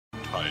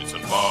Tights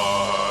and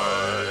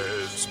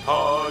Fights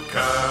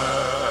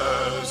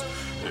podcast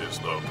is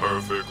the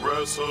perfect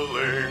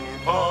wrestling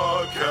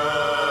podcast.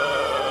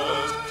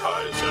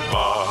 Tights and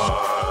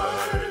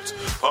Fights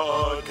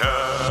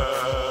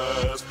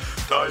podcast.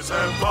 Tights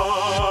and Fights.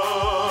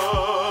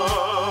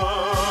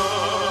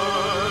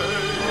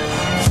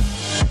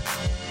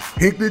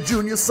 Hinkner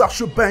Jr.,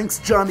 Sasha Banks,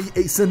 Johnny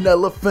Ace and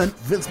Elephant,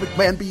 Vince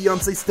McMahon,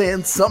 Beyonce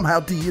Stan,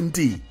 somehow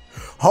D&D.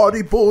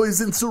 Hardy Boys,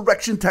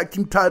 Insurrection, Tag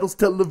Team Titles,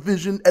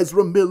 Television,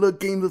 Ezra Miller,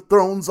 Game of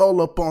Thrones,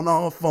 all up on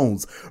our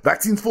phones.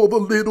 Vaccines for the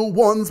little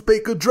ones,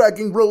 Baker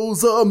dragging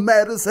Rosa,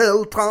 mad as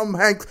hell, Tom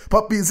Hanks,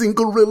 puppies in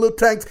gorilla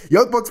tanks,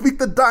 Young Bucks beat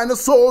the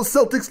dinosaurs,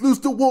 Celtics lose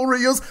to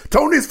Warriors,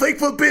 Tony's fake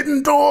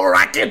forbidden door,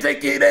 I can't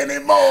take it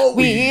anymore.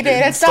 We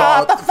didn't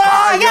start the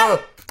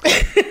fire.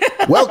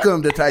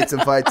 Welcome to Tights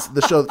and Fights,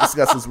 the show that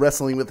discusses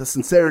wrestling with the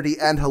sincerity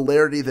and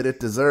hilarity that it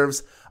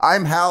deserves.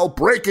 I'm Hal,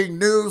 breaking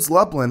news,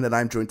 Lublin, and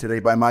I'm joined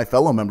today by my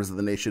fellow members of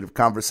the Nation of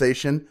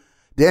Conversation,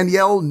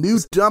 Danielle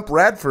News Dump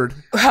Radford.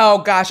 Oh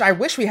gosh, I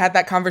wish we had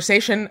that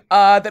conversation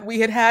that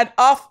we had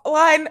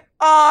offline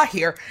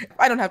here.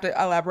 I don't have to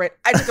elaborate.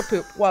 I took a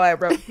poop while I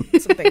wrote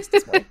some things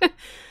this morning.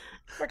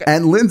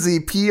 And Lindsay,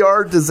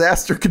 PR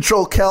Disaster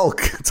Control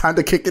Kelk. Time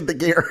to kick into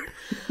gear.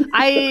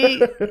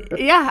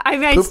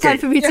 It's time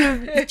for me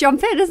to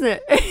jump in, isn't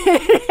it?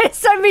 It's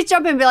time for me to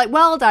jump in and be like,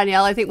 well,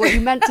 Danielle, I think what you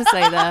meant to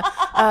say there,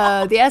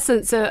 the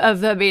essence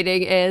of the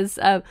meeting is,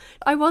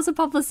 I was a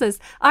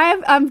publicist.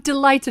 I'm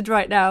delighted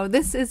right now.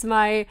 This is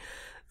my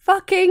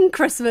fucking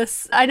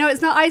Christmas. I know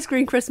it's not ice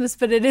cream Christmas,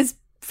 but it is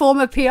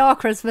former PR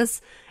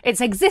Christmas.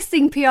 It's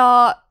existing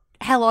PR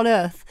hell on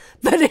earth,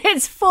 but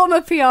it's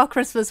former PR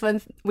Christmas when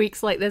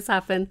weeks like this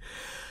happen.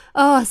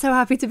 Oh, so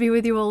happy to be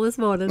with you all this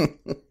morning.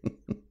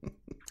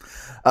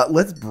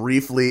 Let's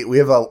briefly, we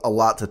have a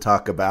lot to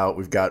talk about.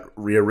 We've got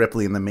Rhea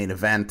Ripley in the main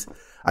event.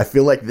 I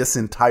feel like this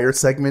entire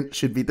segment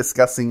should be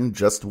discussing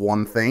just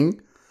one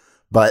thing,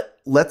 but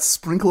let's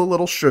sprinkle a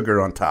little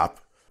sugar on top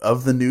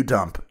of the new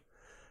dump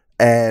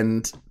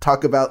and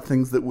talk about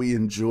things that we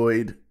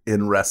enjoyed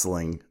in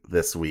wrestling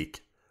this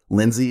week.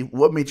 Lindsay,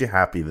 what made you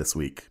happy this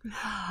week?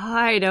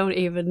 I don't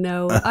even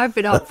know. I've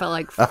been up for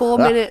like 4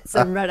 minutes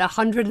and read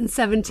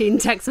 117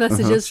 text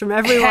messages from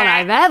everyone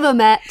I've ever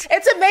met.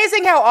 It's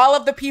amazing how all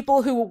of the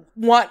people who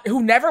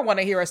never want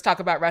to hear us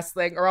talk about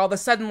wrestling are all of a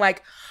sudden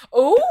like,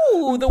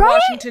 ooh, the right?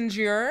 Washington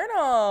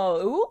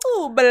Journal, ooh,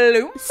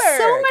 Bloomberg.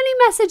 So many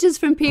messages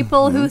from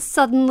people who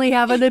suddenly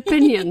have an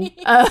opinion,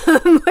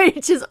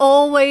 which is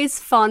always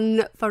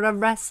fun for a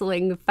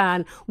wrestling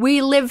fan.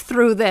 We live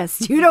through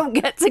this. You don't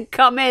get to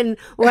come in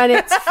when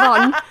it's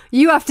fun.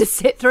 You have to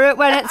sit through it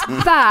when it's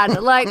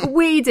bad, like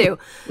we do.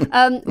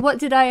 What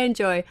did I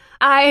enjoy?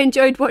 I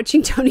enjoyed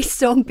watching Toni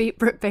Storm beat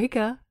Britt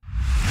Baker.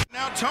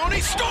 Now Toni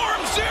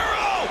Storm 0!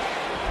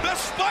 The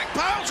spike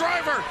pile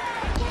driver!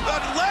 The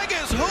leg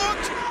is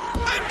hooked!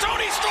 And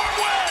Toni Storm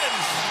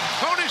wins!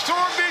 Toni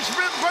Storm beats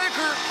Britt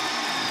Baker!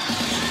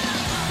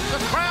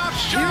 The crowd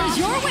shouts! Here's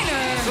your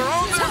winner! They're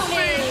on their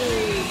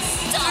feet!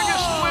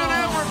 Biggest win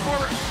ever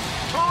for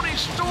Toni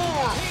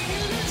Storm!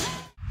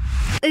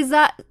 Is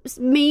that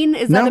mean?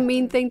 Is that a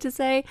mean thing to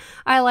say?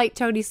 I like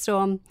Toni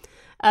Storm.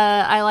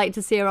 I like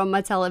to see her on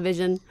my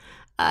television.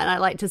 And I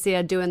like to see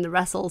her doing the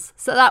wrestles.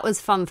 So that was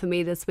fun for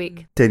me this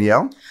week.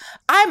 Danielle?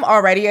 I'm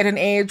already at an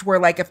age where,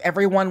 like, if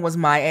everyone was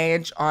my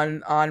age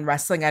on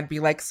wrestling, I'd be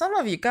like, some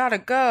of you gotta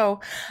go.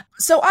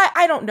 So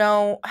I don't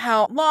know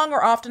how long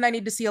or often I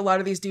need to see a lot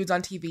of these dudes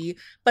on TV.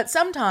 But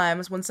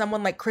sometimes when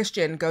someone like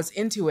Christian goes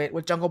into it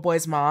with Jungle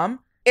Boy's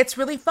mom, it's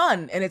really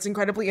fun and it's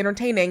incredibly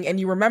entertaining. And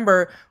you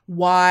remember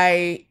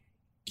why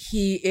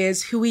he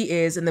is who he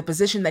is in the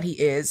position that he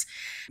is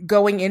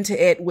going into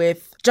it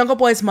with Jungle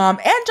Boy's mom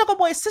and Jungle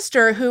Boy's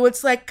sister, who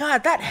it's like,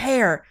 God, that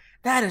hair,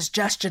 that is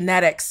just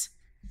genetics.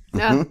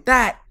 Yeah.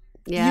 That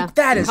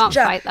is just,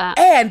 fight that.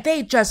 And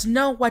they just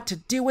know what to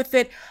do with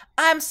it.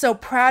 I'm so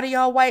proud of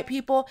y'all white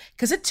people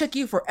because it took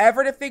you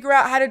forever to figure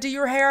out how to do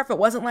your hair if it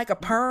wasn't like a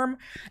perm.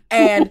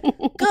 And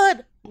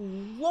good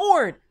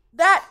Lord,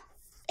 that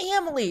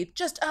family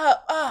just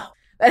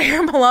that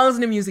hair belongs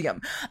in a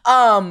museum.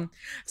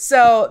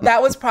 So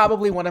that was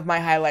probably one of my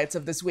highlights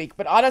of this week.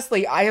 But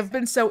honestly, I have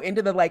been so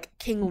into the like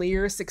King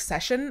Lear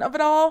succession of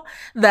it all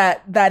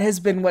that has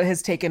been what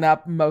has taken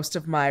up most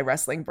of my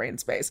wrestling brain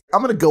space.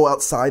 I'm going to go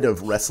outside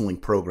of wrestling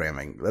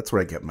programming. That's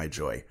where I get my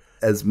joy.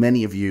 As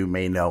many of you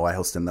may know, I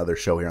host another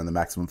show here on the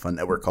Maximum Fun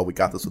Network called We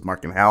Got This with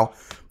Mark and Hal.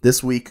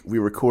 This week, we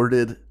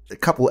recorded a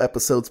couple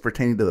episodes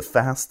pertaining to the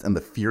Fast and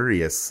the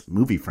Furious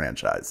movie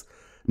franchise.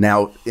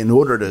 Now, in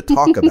order to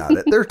talk about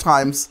it, there are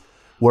times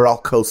where I'll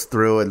coast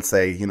through and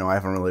say, I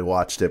haven't really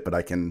watched it, but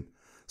I can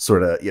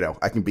sort of,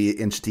 I can be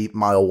inch deep,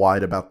 mile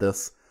wide about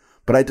this.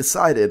 But I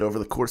decided over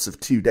the course of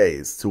 2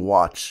 days to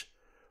watch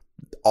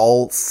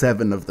all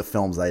 7 of the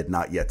films I had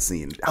not yet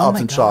seen.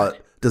 Hobbs and Shaw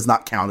does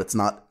not count.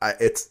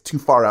 It's too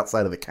far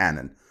outside of the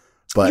canon.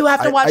 But you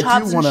have to watch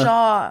Hobbs and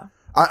Shaw.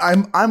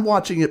 I'm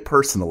watching it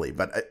personally,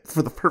 but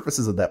for the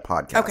purposes of that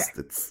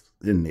podcast,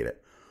 didn't need it.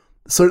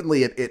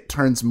 Certainly, it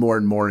turns more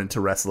and more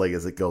into wrestling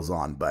as it goes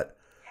on, but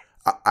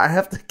I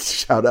have to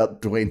shout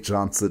out Dwayne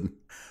Johnson,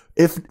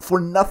 if for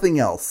nothing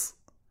else,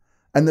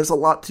 and there's a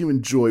lot to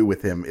enjoy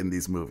with him in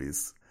these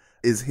movies,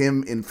 is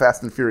him in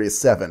Fast and Furious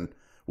 7,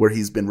 where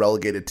he's been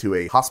relegated to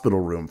a hospital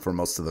room for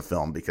most of the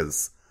film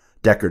because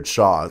Deckard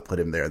Shaw put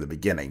him there at the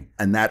beginning.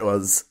 And that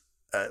was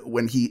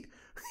when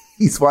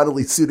he's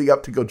finally suiting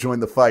up to go join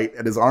the fight,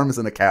 and his arm is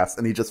in a cast,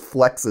 and he just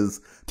flexes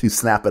to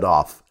snap it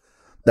off.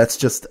 That's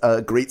just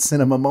a great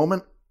cinema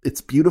moment.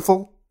 It's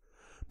beautiful.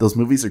 Those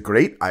movies are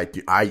great.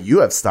 You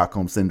have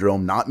Stockholm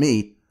Syndrome, not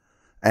me.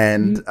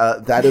 And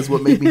that is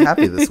what made me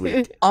happy this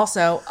week.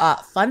 Also,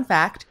 fun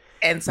fact,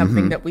 and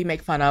something that we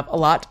make fun of a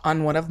lot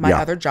on one of my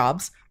other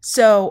jobs.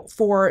 So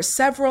for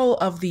several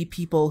of the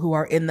people who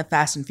are in the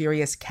Fast and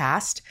Furious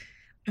cast,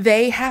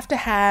 they have to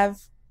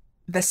have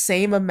the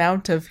same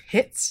amount of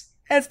hits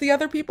as the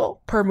other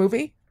people per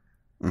movie.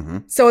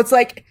 So it's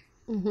like,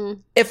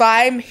 if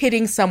I'm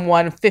hitting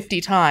someone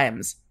 50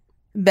 times,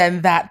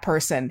 then that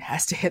person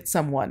has to hit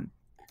someone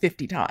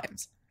 50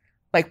 times,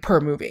 like per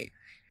movie.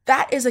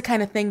 That is a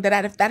kind of thing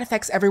that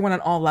affects everyone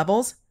on all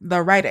levels.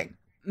 The writing,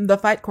 the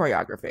fight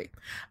choreography,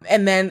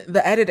 and then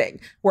the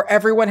editing, where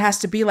everyone has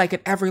to be like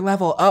at every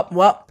level.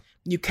 Well,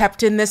 you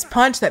kept in this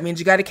punch. That means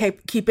you got to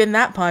keep in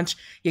that punch.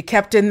 You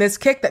kept in this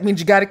kick. That means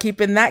you got to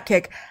keep in that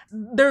kick.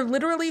 They're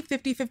literally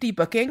 50-50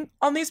 booking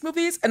on these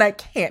movies, and I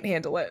can't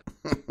handle it.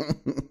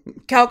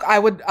 Calc, I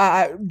would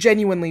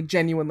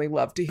genuinely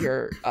love to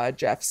hear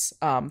Jeff's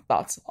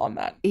thoughts on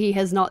that. He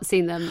has not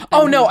seen them.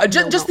 Oh no,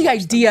 just the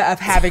idea of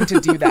having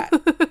to do that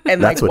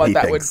and like what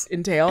that would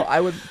entail.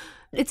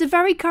 It's a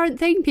very current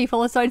thing,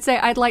 people. So I'd say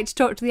I'd like to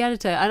talk to the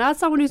editor. And as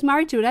someone who's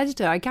married to an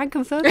editor, I can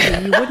confirm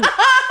that you wouldn't.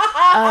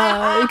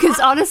 Because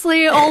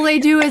honestly, all they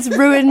do is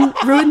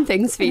ruin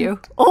things for you.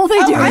 All they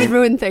do is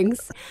ruin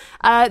things.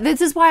 This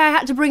is why I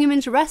had to bring him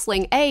into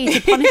wrestling. A, to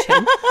punish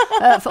him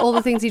for all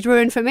the things he's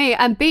ruined for me.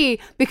 And B,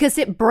 because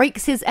it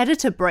breaks his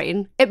editor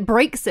brain. It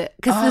breaks it.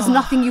 Because there's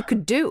nothing you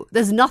could do.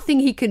 There's nothing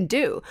he can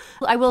do.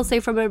 I will say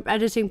from an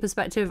editing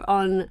perspective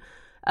on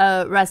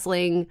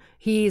wrestling,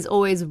 he's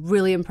always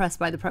really impressed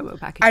by the promo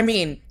package. I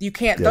mean, you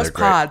can't. Yeah, those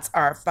pods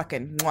are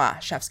fucking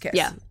chef's kiss.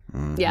 Yeah,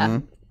 yeah.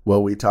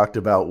 Well, we talked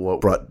about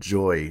what brought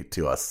joy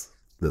to us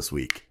this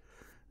week.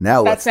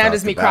 Now that let's sound talk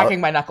is me about...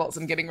 cracking my knuckles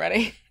and getting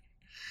ready.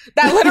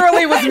 That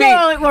literally was me.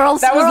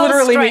 That was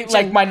literally me, stretching.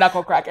 like my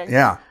knuckle cracking.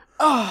 Yeah.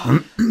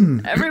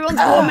 Everyone's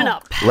warming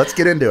up. Let's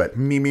get into it.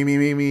 Me.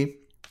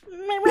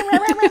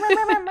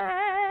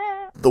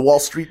 The Wall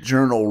Street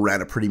Journal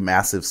ran a pretty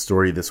massive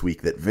story this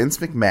week that Vince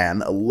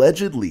McMahon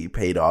allegedly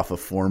paid off a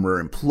former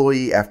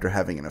employee after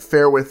having an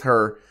affair with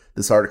her.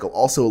 This article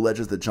also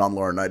alleges that John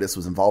Laurinaitis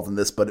was involved in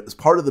this, but it was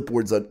part of the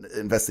board's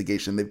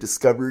investigation. They've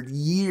discovered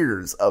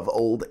years of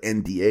old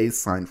NDAs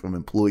signed from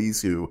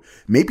employees who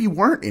maybe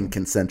weren't in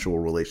consensual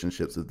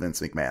relationships with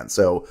Vince McMahon.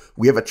 So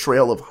we have a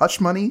trail of hush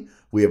money.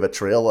 We have a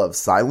trail of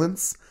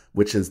silence,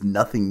 which is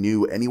nothing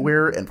new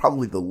anywhere, and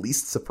probably the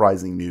least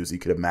surprising news you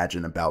could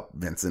imagine about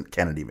Vincent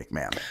Kennedy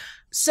McMahon.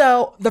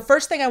 So the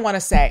first thing I want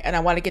to say, and I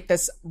want to get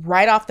this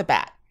right off the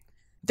bat,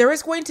 there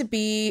is going to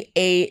be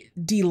a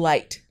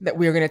delight that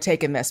we're going to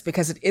take in this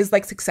because it is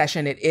like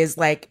Succession. It is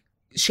like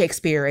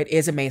Shakespeare. It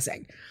is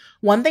amazing.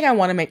 One thing I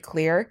want to make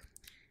clear,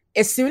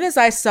 as soon as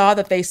I saw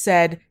that they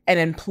said an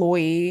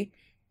employee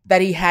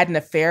that he had an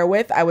affair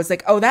with, I was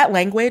like, oh, that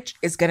language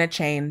is going to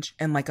change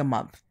in like a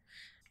month.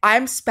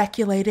 I'm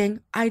speculating.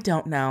 I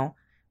don't know.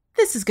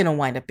 This is going to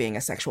wind up being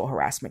a sexual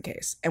harassment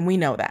case. And we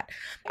know that.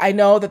 I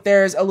know that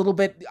there's a little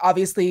bit,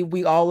 obviously,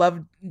 we all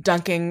love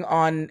dunking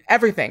on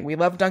everything. We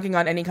love dunking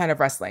on any kind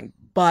of wrestling.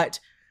 But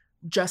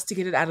just to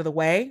get it out of the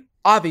way,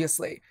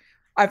 obviously,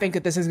 I think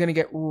that this is going to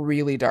get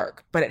really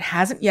dark. But it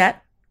hasn't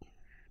yet.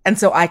 And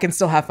so I can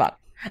still have fun.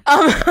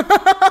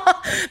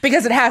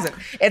 Because it hasn't.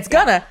 It's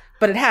gonna,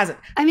 but it hasn't.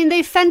 I mean,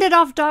 they fended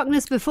off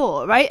darkness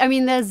before, right? I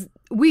mean,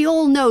 we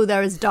all know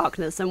there is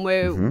darkness,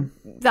 and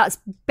that's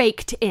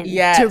baked in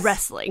to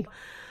wrestling.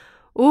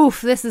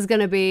 Oof, this is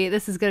gonna be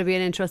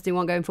an interesting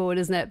one going forward,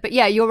 isn't it? But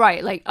yeah, you're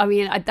right. Like, I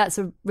mean, that's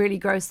a really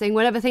gross thing.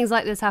 Whenever things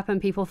like this happen,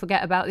 people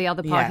forget about the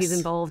other parties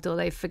involved, or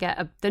they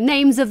forget the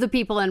names of the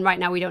people. And right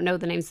now, we don't know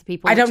the names of the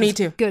people. I don't need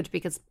to. Good,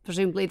 because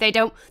presumably they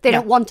don't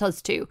want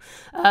us to.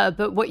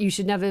 But what you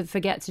should never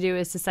forget to do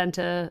is to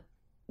center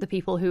the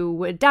people who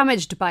were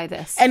damaged by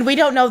this. And we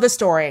don't know the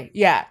story.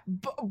 Yeah.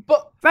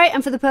 But right.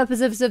 And for the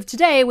purposes of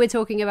today, we're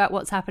talking about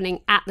what's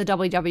happening at the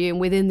WWE and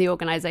within the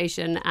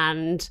organization,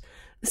 and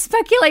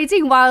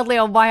speculating wildly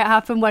on why it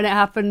happened, when it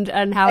happened,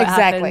 and how it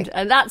happened.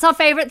 And that's our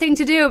favorite thing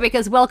to do,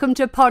 because welcome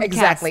to podcasts.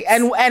 Exactly.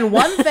 And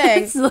one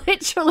thing, it's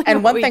literally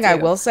and one thing I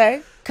will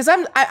say, because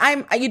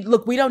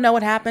look, we don't know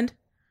what happened.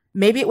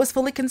 Maybe it was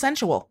fully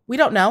consensual. We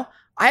don't know.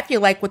 I feel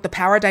like with the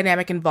power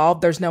dynamic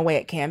involved, there's no way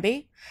it can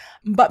be,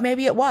 but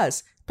maybe it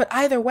was. But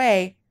either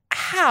way,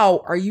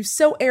 how are you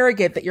so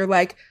arrogant that you're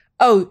like,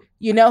 oh,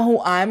 you know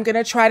who I'm going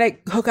to try to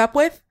hook up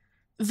with?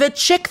 The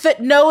chick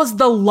that knows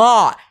the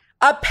law,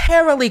 a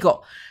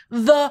paralegal,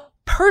 the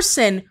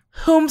person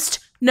whomst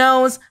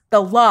knows the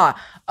law.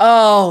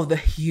 Oh, the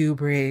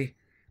hubris,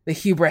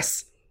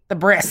 The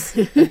bris.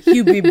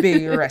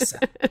 Hubris.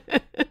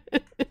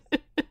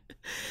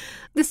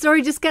 The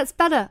story just gets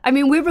better. I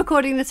mean, we're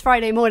recording this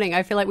Friday morning.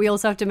 I feel like we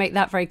also have to make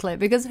that very clear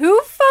because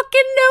who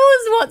fucking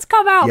knows what's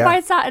come out by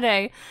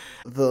Saturday?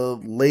 The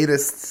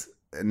latest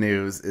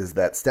news is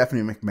that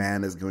Stephanie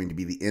McMahon is going to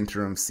be the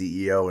interim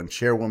CEO and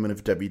chairwoman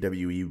of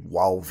WWE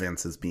while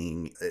Vince is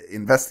being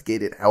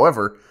investigated.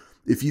 However,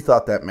 if you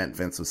thought that meant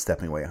Vince was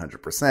stepping away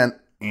 100%,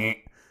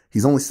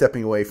 he's only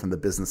stepping away from the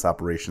business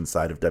operations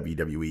side of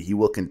WWE. He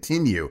will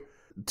continue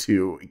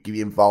to be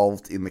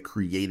involved in the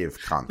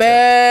creative content.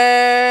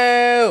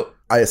 Boo!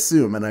 I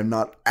assume, and I'm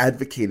not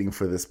advocating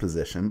for this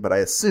position, but I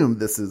assume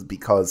this is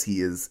because he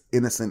is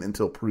innocent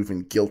until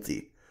proven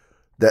guilty.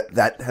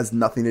 That has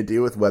nothing to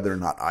do with whether or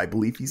not I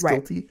believe he's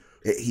guilty.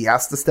 He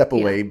has to step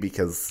away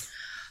because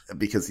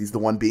he's the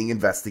one being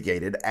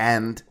investigated,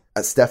 and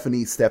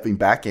Stephanie stepping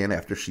back in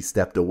after she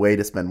stepped away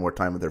to spend more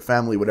time with her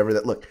family, whatever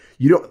that. Look,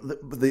 you don't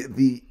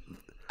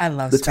I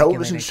love the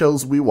television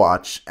shows we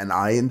watch, and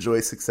I enjoy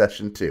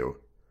Succession too.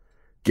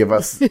 Give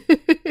us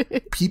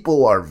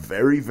people are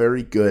very,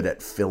 very good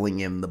at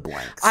filling in the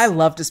blanks. I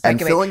love to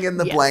speculate. And filling in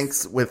the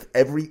blanks with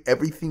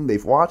everything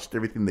they've watched,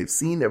 everything they've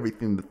seen,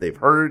 everything that they've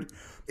heard.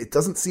 It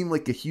doesn't seem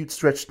like a huge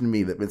stretch to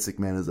me that Vince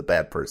McMahon is a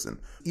bad person.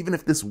 Even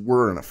if this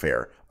were an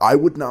affair, I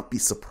would not be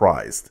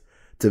surprised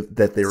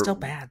that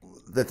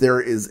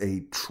there is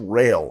a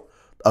trail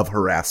of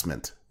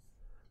harassment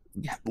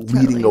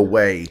leading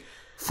away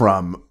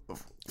from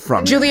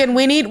Julian,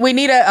 we need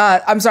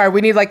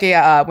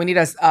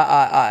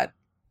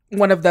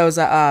one of those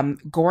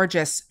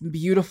gorgeous,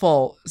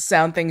 beautiful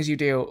sound things you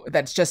do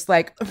that's just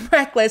like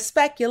reckless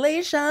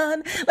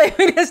speculation. Like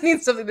we just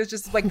need something that's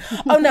just like,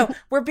 oh no,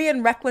 we're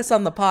being reckless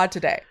on the pod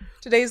today.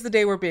 Today's the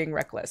day we're being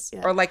reckless.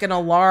 Yeah. Or like an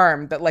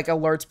alarm that like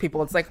alerts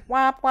people. It's like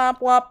whop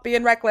whop whop,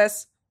 being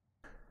reckless.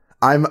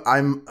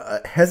 I'm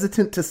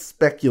hesitant to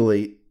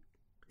speculate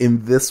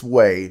in this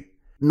way.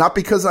 Not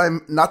because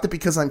I'm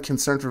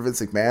concerned for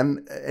Vince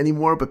McMahon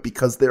anymore, but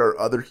because there are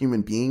other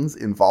human beings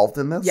involved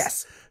in this.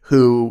 Yes.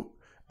 Who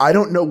I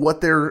don't know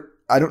what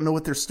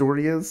their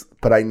story is,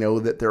 but I know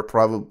that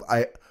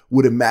I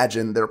would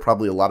imagine there are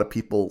probably a lot of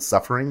people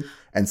suffering,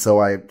 and so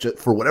I just,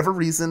 for whatever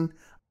reason.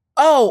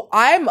 Oh,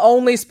 I'm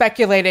only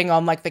speculating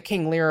on like the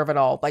King Lear of it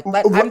all. Like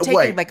I'm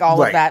taking like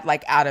all of that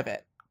like out of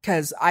it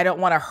because I don't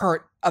want to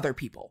hurt other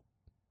people.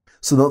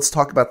 So let's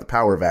talk about the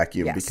power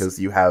vacuum because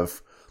you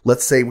have.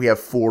 Let's say we have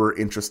 4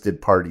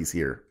 interested parties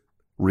here.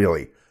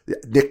 Really,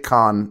 Nick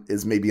Khan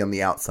is maybe on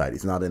the outside.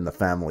 He's not in the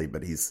family,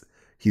 but he's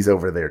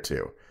over there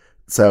too.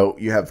 So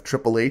you have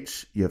Triple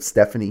H, you have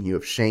Stephanie, you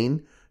have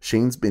Shane.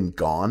 Shane's been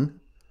gone,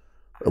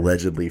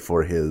 allegedly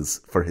for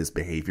his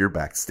behavior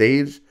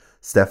backstage.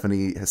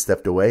 Stephanie has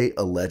stepped away,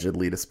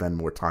 allegedly to spend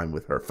more time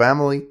with her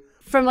family.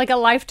 From like a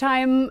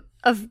lifetime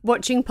of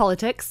watching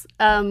politics,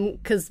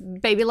 because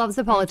baby loves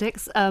the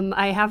politics.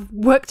 I have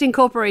worked in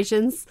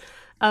corporations.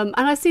 And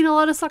I've seen a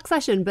lot of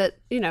Succession, but,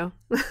 you know,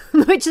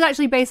 which is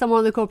actually based on one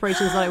of the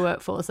corporations that I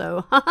work for.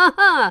 So,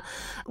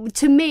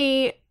 to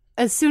me,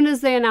 as soon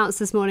as they announced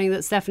this morning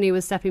that Stephanie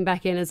was stepping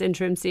back in as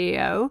interim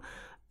CEO,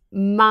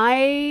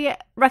 my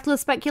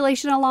reckless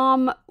speculation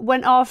alarm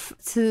went off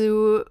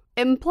to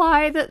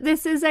imply that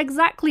this is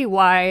exactly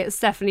why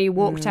Stephanie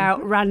walked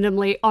out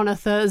randomly on a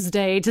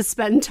Thursday to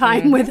spend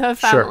time with her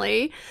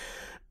family. Sure.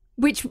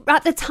 Which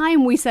at the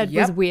time we said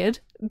was weird,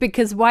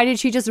 because why did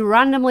she just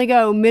randomly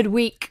go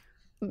midweek?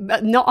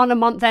 Not on a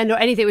month end or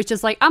anything. It was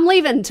just like, I'm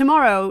leaving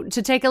tomorrow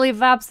to take a leave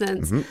of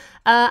absence.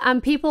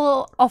 And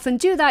people often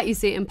do that. You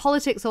see it in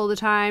politics all the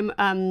time,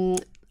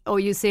 or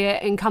you see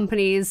it in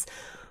companies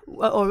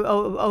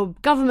or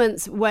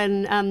governments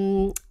when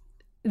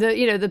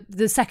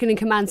the second in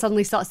command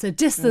suddenly starts to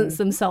distance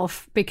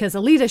themselves because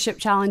a leadership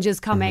challenge is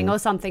coming or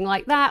something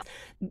like that.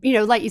 You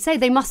know, like you say,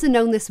 they must have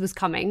known this was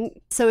coming.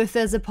 So if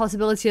there's a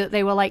possibility that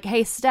they were like,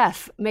 hey,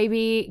 Steph,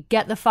 maybe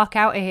get the fuck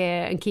out of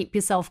here and keep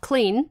yourself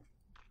clean,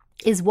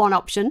 is one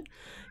option,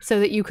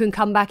 so that you can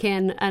come back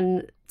in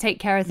and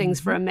take care of things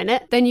for a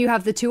minute. Then you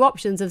have the 2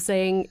 options of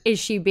saying, is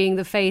she being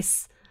the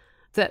face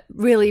that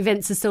really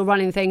Vince is still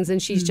running things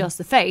and she's just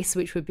the face,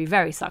 which would be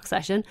very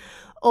Succession,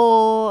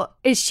 or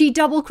is she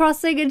double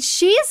crossing and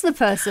she's the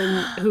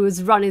person who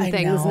is running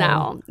things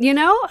now? You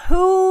know,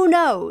 who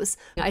knows?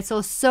 I saw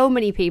so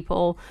many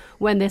people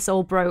when this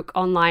all broke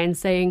online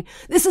saying,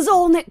 this is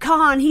all Nick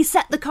Khan. He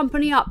set the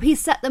company up. He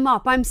set them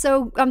up. I'm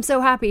so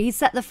happy. He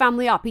set the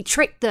family up. He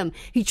tricked them.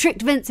 He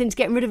tricked Vince into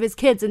getting rid of his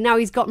kids, and now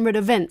he's gotten rid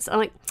of Vince. I'm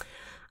like,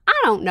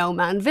 I don't know,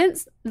 man.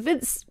 Vince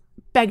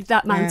begged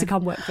that man to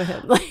come work for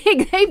him.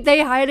 Like they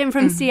hired him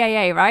from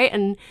CAA, right?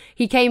 And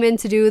he came in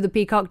to do the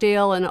Peacock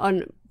deal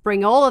and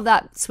bring all of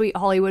that sweet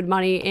Hollywood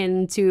money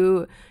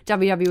into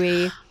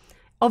WWE.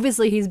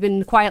 Obviously, he's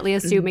been quietly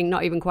assuming,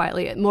 not even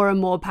quietly, more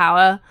and more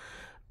power.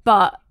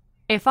 But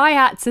if I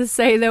had to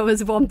say there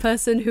was one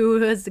person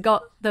who has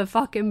got the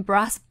fucking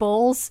brass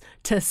balls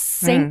to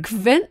sink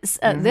Vince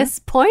at this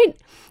point,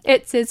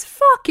 it's his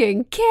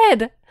fucking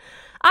kid.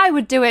 I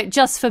would do it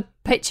just for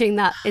pitching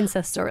that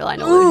incest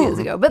storyline all those years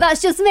ago. But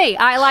that's just me.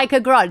 I like a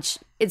grudge.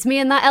 It's me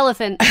and that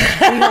elephant. We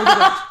hold a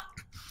grudge.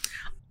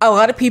 A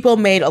lot of people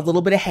made a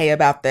little bit of hay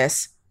about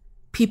this.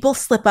 People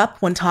slip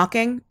up when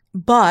talking,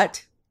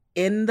 but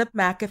in the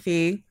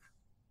McAfee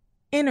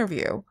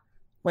interview,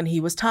 when he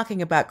was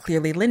talking about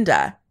Clearly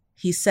Linda,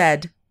 he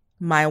said,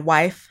 my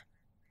wife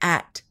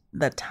at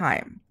the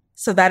time.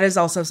 So that is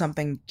also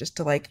something just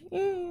to like,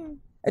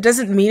 it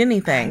doesn't mean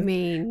anything. I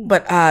mean,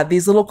 but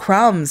these little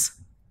crumbs.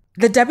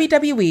 The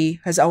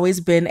WWE has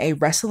always been a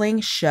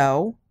wrestling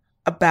show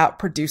about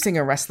producing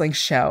a wrestling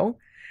show.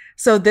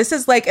 So this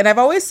is like, and I've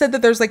always said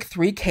that there's like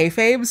 3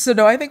 kayfabes. So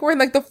no, I think we're in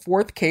like the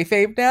 4th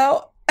kayfabe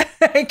now.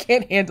 I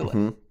can't handle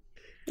it.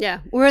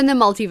 Yeah, we're in the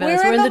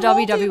multiverse. We're in the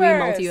WWE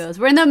multiverse.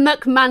 We're in the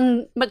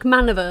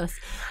McMahoniverse.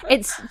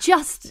 It's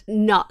just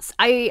nuts.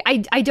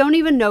 I don't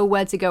even know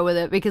where to go with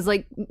it because,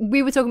 like,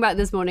 we were talking about it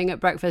this morning at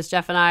breakfast,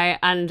 Jeff and I,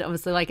 and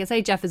obviously, like I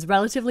say, Jeff is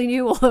relatively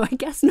new, although I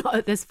guess not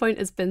at this point.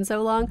 It's been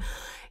so long.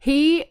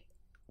 He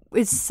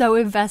is so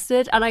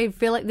invested, and I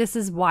feel like this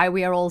is why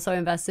we are all so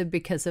invested,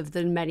 because of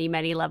the many,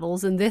 many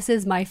levels. And this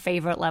is my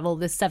favorite level,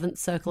 this 7th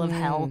circle of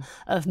hell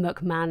of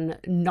McMahon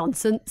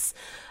nonsense.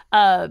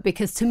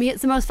 Because to me,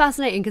 it's the most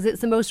fascinating because it's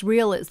the most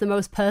real, it's the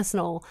most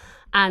personal.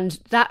 And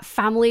that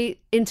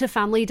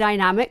inter-family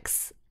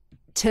dynamics,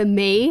 to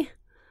me,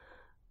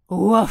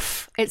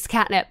 woof, it's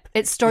catnip.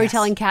 It's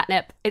storytelling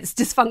catnip. It's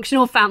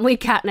dysfunctional family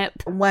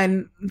catnip.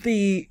 When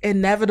the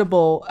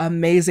inevitable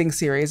amazing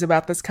series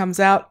about this comes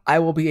out, I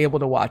will be able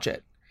to watch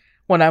it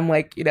when I'm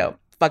like,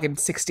 fucking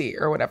 60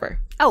 or whatever.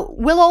 Oh,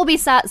 we'll all be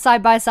sat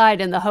side by side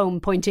in the home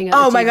pointing at the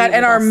TV my God,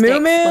 and our sticks,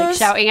 moo-moos? like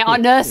shouting at our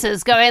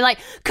nurses, going like,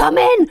 come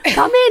in,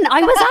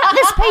 I was at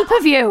this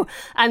pay-per-view.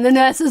 And the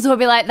nurses will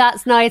be like,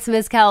 that's nice,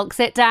 Miss Kelk,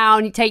 sit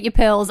down, you take your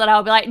pills. And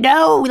I'll be like,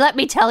 no, let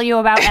me tell you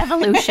about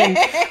evolution.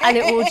 And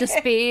it will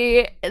just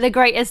be the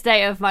greatest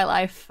day of my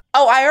life.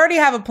 Oh, I already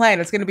have a plan.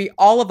 It's going to be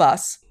all of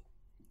us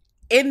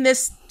in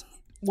this,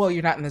 well,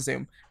 you're not in the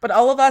Zoom, but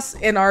all of us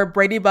in our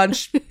Brady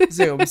Bunch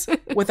Zooms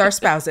with our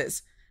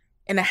spouses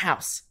in a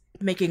house,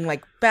 making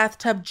like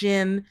bathtub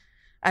gin.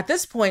 At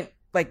this point,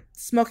 like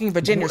smoking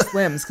Virginia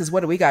Slims, because what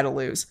do we got to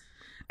lose?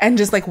 And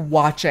just like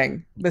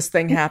watching this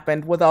thing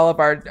happen with all of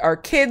our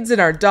kids and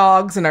our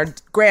dogs and our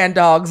grand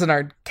dogs and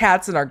our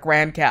cats and our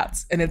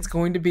grandcats. And it's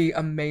going to be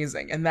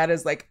amazing. And that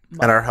is like...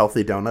 And our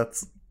healthy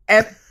donuts.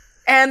 And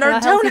our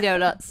healthy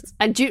donuts.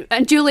 And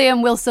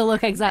Julian will still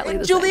look exactly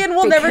the same. Julian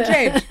will never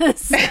change.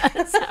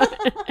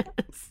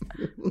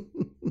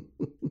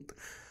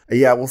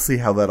 Yeah, we'll see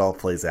how that all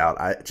plays out.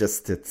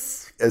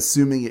 It's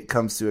assuming it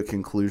comes to a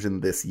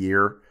conclusion this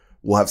year,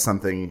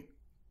 somebody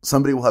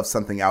will have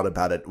something out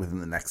about it within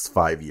the next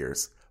 5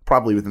 years.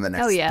 Probably within the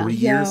next 3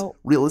 years.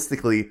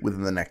 Realistically,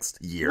 within the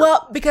next year.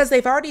 Well, because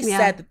they've already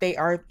said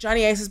that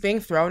Johnny Ace is being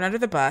thrown under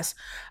the bus,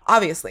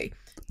 obviously.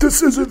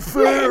 This isn't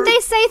fair. They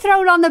say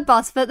thrown on the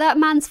bus, but that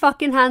man's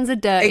fucking hands are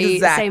dirty,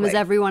 same as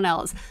everyone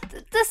else.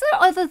 That's the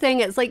other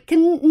thing. It's like,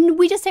 can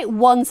we just take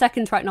 1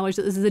 second to acknowledge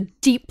that this is a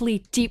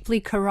deeply,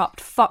 deeply corrupt,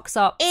 fucks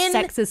up,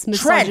 sexist,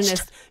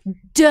 misogynist,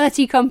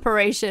 dirty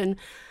corporation?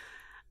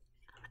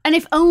 And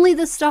if only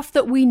the stuff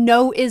that we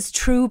know is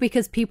true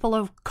because people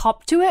have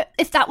copped to it,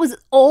 if that was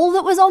all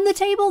that was on the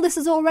table, this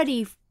is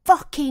already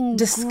fucking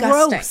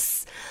disgusting.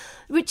 Gross.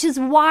 Which is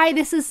why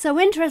this is so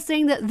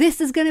interesting that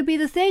this is going to be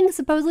the thing.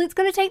 Supposedly it's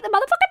going to take the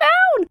motherfucker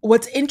down.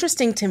 What's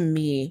interesting to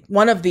me,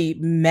 one of the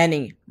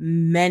many,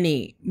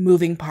 many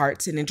moving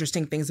parts and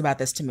interesting things about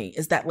this to me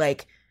is that,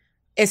 like,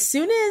 as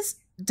soon as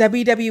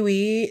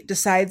WWE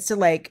decides to,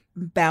 like,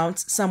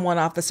 bounce someone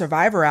off the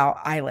Survivor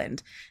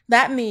Island,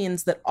 that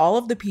means that all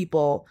of the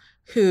people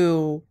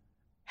who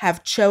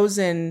have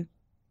chosen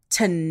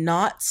to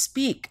not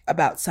speak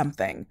about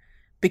something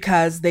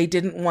because they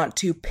didn't want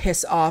to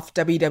piss off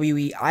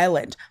WWE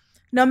Island,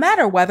 no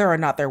matter whether or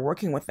not they're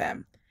working with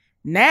them.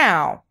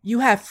 Now you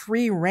have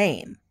free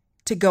reign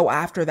to go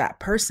after that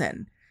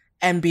person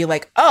and be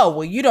like, oh,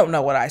 well, you don't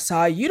know what I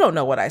saw. You don't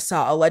know what I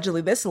saw.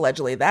 Allegedly this,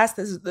 allegedly that.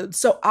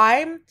 So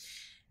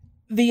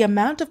the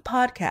amount of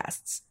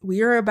podcasts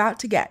we are about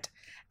to get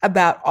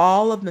about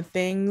all of the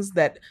things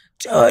that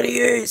Johnny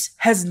Ace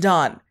has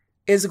done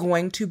is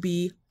going to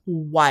be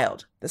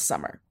wild this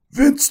summer.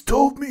 Vince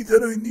told me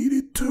that I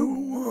needed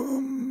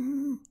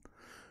to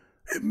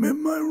admit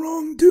my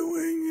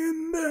wrongdoing,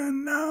 and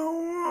then now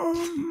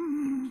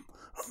I'm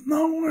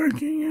not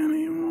working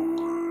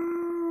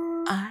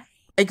anymore.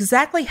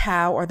 Exactly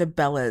how are the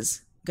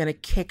Bellas gonna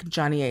kick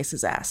Johnny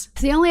Ace's ass?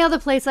 It's the only other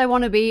place I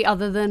want to be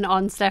other than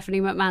on Stephanie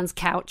McMahon's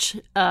couch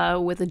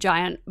with a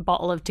giant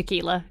bottle of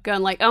tequila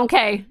going like,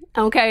 okay,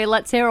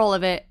 let's hear all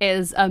of it,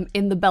 is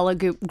in the Bella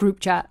group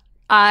chat.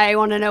 I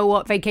want to know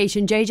what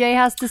Vacation JJ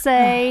has to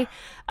say.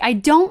 I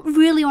don't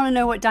really want to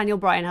know what Daniel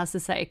Bryan has to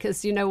say,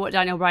 because you know what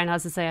Daniel Bryan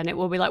has to say, and it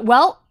will be like,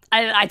 well,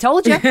 I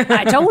told you.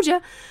 I told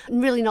you.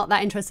 I'm really not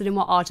that interested in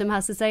what Artem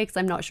has to say, because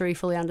I'm not sure he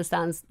fully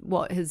understands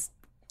what his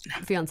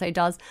fiance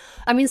does.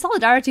 I mean,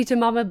 solidarity to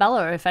Mama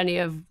Bella if any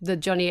of the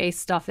Johnny Ace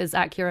stuff is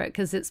accurate,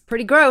 because it's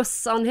pretty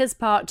gross on his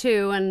part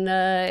too, and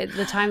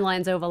the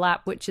timelines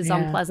overlap, which is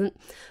unpleasant.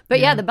 But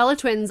the Bella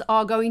twins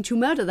are going to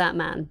murder that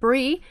man.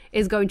 Brie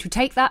is going to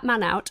take that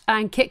man out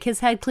and kick his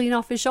head clean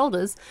off his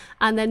shoulders,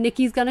 and then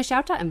Nikki's going to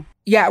shout at him.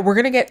 Yeah, we're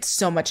going to get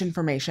so much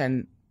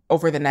information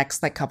over the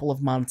next couple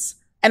of months.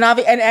 And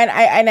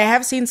I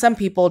have seen some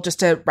people, just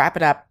to wrap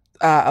it up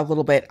a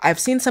little bit, I've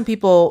seen some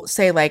people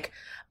say like,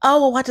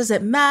 oh, well, what does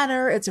it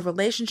matter? It's a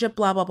relationship,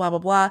 blah, blah, blah, blah,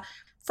 blah.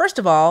 First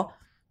of all,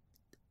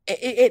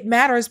 it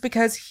matters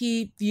because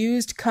he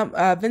used,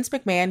 Vince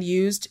McMahon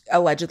used,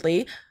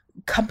 allegedly,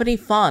 company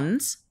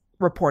funds,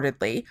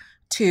 reportedly,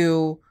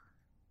 to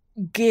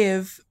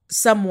give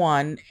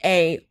someone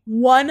a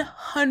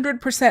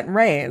 100%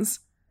 raise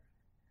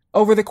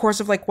over the course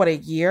of a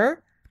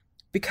year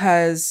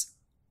because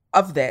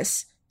of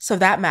this. So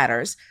that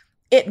matters.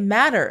 It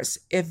matters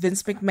if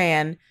Vince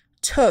McMahon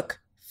took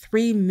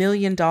 $3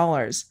 million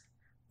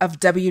of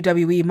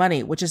WWE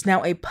money, which is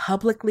now a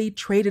publicly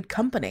traded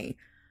company,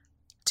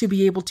 to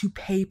be able to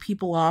pay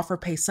people off or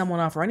pay someone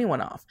off or anyone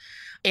off.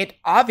 It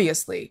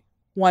obviously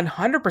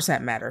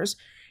 100% matters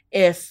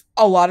if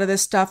a lot of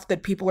this stuff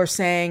that people are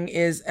saying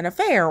is an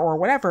affair or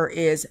whatever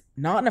is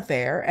not an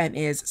affair and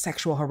is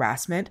sexual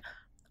harassment.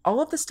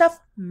 All of this stuff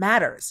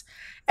matters.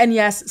 And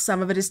yes,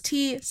 some of it is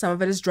tea, some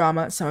of it is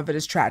drama, some of it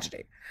is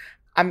tragedy.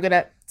 I'm going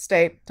to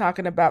stay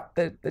talking about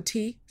the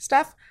tea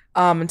stuff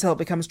until it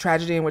becomes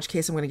tragedy, in which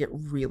case I'm going to get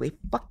really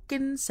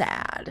fucking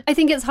sad. I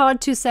think it's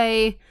hard to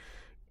say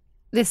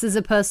this is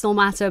a personal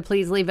matter,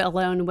 please leave it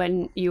alone,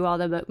 when you are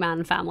the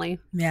McMahon family.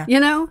 Yeah. You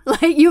know?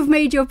 You've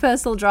made your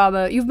personal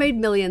drama. You've made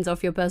millions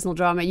off your personal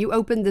drama. You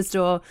opened this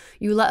door.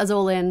 You let us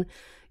all in.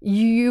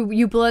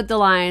 You blurred the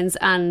lines,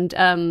 and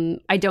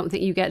I don't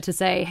think you get to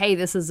say, hey,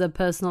 this is a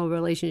personal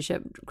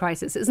relationship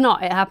crisis. It's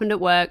not. It happened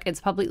at work. It's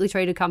a publicly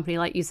traded company,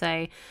 like you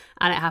say,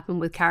 and it happened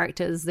with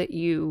characters that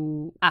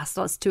you asked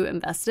us to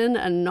invest in,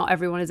 and not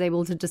everyone is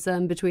able to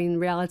discern between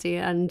reality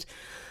and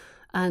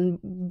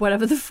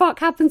whatever the fuck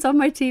happens on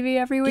my TV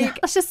every week. Yeah.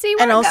 Let's just see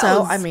where it goes. And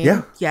also, I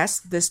mean, yes,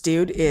 this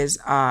dude is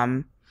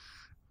gonna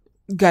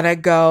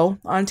go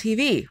on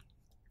TV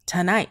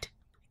tonight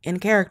in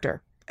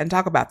character and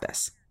talk about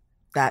this.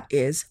 That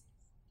is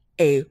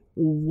a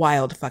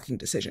wild fucking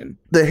decision.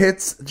 The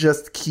hits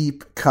just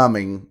keep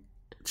coming.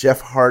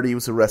 Jeff Hardy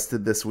was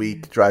arrested this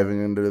week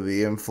driving under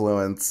the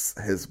influence.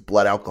 His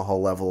blood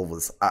alcohol level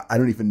was, I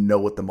don't even know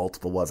what the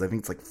multiple was. I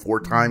think it's like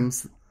 4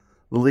 times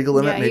the legal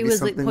limit, maybe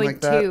something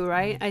like that. He was like 0.2,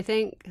 right? I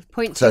think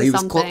 0.2 so he was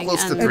something.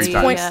 Close to 3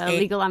 times.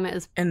 Legal limit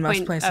is in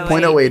most places.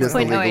 0.08 is the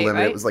legal limit.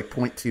 Right? It was like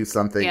 0.2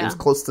 something. Yeah. It was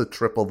close to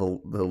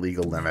triple the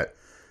legal limit.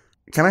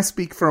 Can I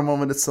speak for a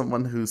moment as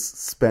someone who's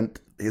spent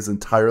his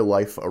entire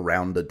life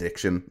around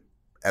addiction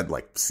and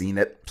seen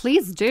it?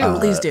 Please do.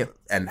 Please do.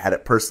 And had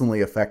it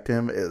personally affect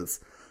him, is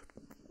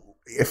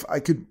if I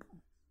could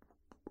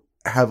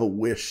have a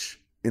wish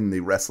in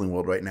the wrestling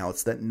world right now,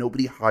 it's that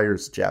nobody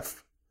hires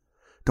Jeff.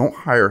 Don't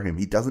hire him.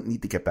 He doesn't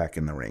need to get back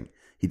in the ring.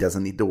 He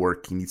doesn't need to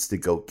work. He needs to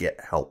go get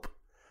help.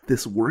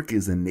 This work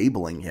is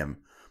enabling him.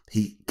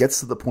 He gets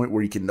to the point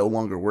where he can no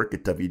longer work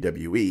at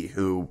WWE,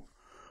 who,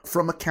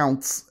 from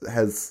accounts,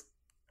 has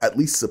at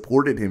least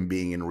supported him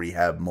being in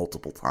rehab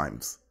multiple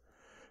times.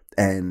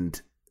 And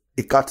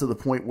it got to the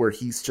point where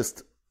he's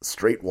just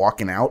straight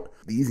walking out.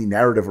 The easy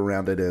narrative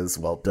around it is,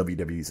 well,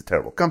 WWE's a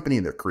terrible company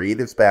and their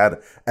creative's bad.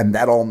 And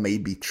that all may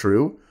be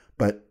true,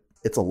 but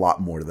it's a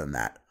lot more than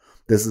that.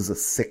 This is a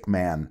sick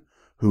man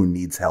who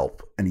needs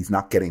help, and he's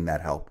not getting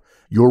that help.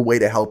 Your way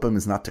to help him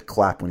is not to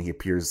clap when he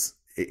appears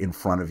in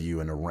front of you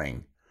in a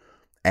ring.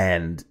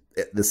 And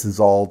this is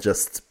all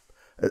just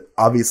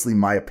obviously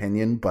my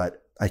opinion,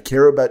 but I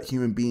care about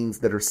human beings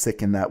that are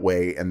sick in that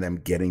way and them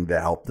getting the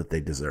help that they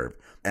deserve.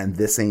 And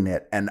this ain't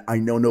it. And I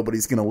know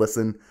nobody's going to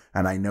listen,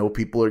 and I know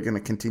people are going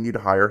to continue to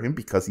hire him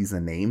because he's a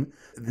name.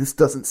 This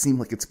doesn't seem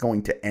like it's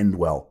going to end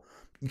well.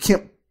 You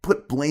can't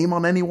put blame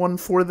on anyone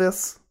for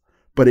this,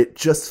 but it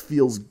just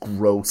feels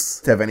gross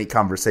to have any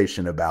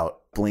conversation about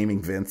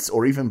blaming Vince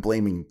or even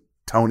blaming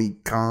Tony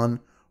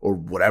Khan or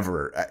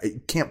whatever.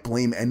 You can't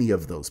blame any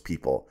of those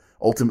people.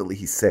 Ultimately,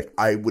 he's sick.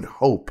 I would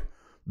hope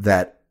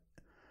that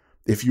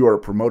if you are a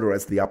promoter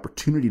has the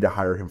opportunity to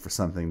hire him for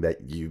something,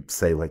 that you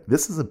say,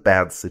 this is a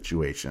bad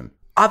situation.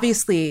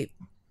 Obviously,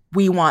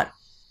 we want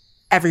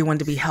everyone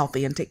to be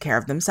healthy and take care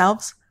of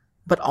themselves.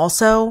 But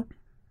also,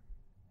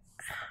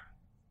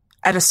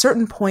 at a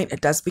certain point,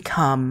 it does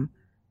become,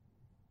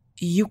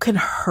 you can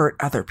hurt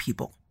other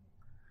people.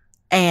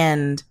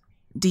 And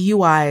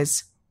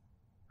DUIs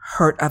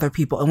hurt other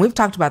people. And we've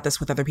talked about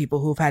this with other people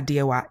who've had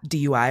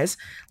DUIs.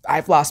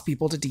 I've lost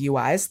people to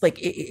DUIs.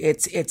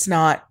 It's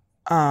not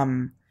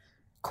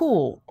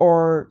cool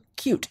or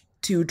cute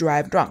to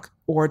drive drunk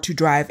or to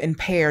drive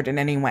impaired in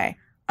any way,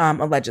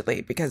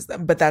 allegedly,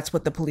 but that's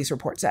what the police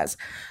report says.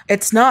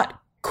 It's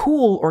not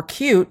cool or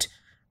cute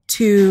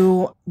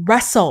to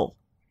wrestle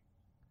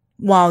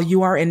while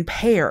you are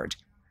impaired.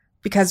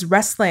 because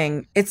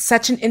wrestling, it's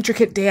such an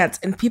intricate dance,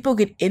 and people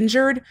get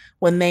injured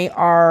when they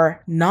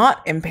are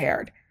not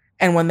impaired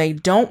and when they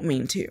don't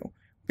mean to,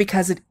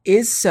 because it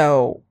is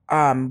so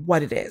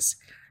what it is.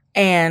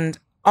 And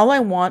all I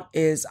want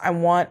is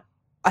a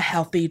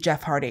healthy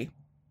Jeff Hardy.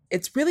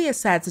 It's really a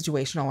sad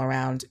situation all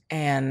around,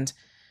 and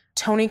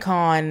Tony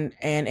Khan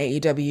and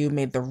AEW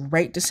made the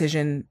right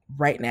decision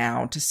right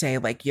now to say,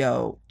 like,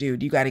 yo,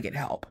 dude, you got to get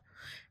help.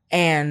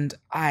 And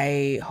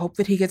I hope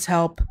that he gets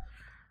help.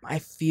 I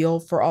feel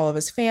for all of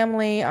his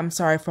family. I'm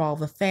sorry for all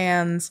the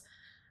fans,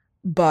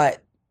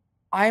 but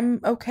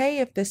I'm okay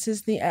if this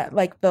is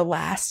the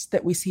last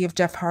that we see of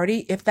Jeff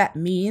Hardy, if that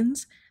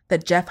means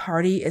that Jeff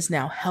Hardy is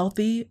now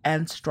healthy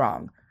and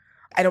strong.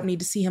 I don't need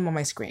to see him on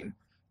my screen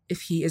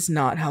if he is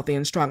not healthy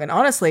and strong. And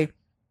honestly,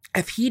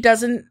 if he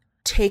doesn't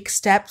take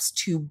steps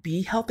to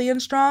be healthy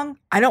and strong,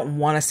 I don't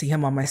want to see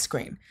him on my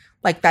screen.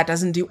 Like, that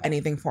doesn't do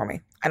anything for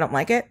me. I don't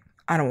like it.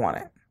 I don't want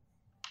it.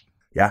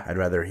 Yeah, I'd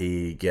rather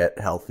he get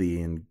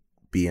healthy and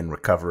be in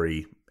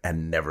recovery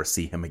and never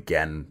see him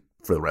again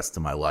for the rest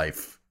of my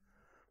life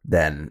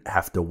than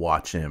have to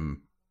watch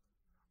him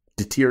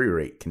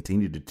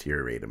continue to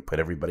deteriorate and put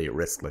everybody at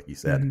risk, like you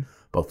said,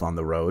 both on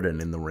the road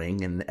and in the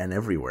ring and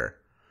everywhere.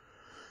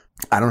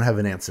 I don't have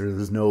an answer.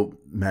 There's no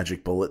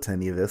magic bullet to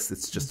any of this.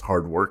 It's just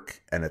hard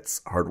work, and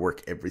it's hard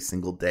work every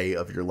single day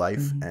of your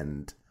life.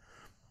 And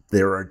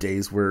there are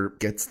days where it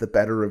gets the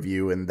better of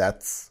you, and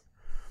that's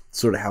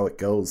sort of how it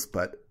goes.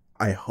 But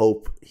I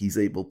hope he's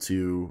able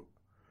to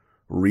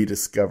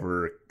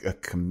rediscover a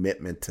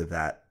commitment to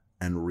that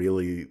and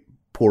really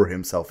pour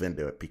himself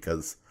into it,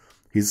 because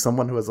he's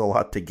someone who has a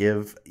lot to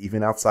give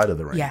even outside of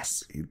the ring.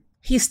 Yes.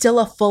 He's still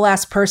a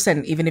full-ass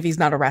person, even if he's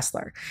not a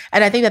wrestler.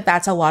 And I think that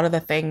that's a lot of the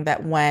thing,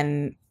 that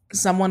when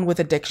someone with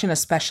addiction,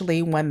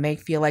 especially when they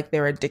feel like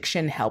their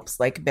addiction helps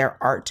like their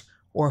art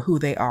or who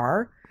they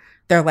are,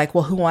 they're like,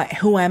 well,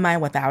 who am I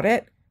without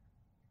it?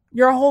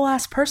 You're a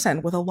whole-ass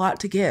person with a lot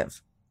to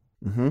give.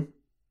 Mm-hmm.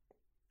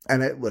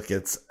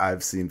 And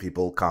I've seen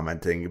people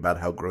commenting about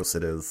how gross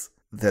it is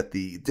that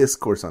the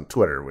discourse on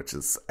Twitter, which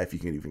is, if you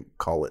can even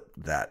call it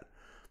that,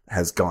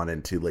 has gone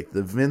into like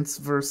the Vince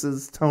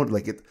versus Tony,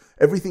 like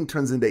everything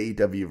turns into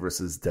AEW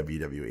versus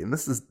WWE. And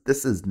this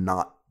is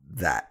not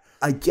that.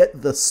 I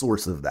get the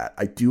source of that.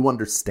 I do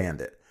understand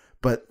it,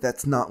 but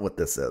that's not what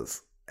this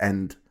is.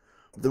 And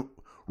the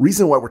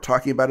reason why we're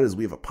talking about it is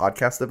we have a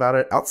podcast about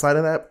it. Outside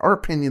of that, our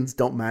opinions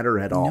don't matter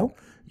at all. Nope.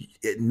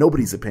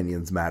 Nobody's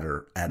opinions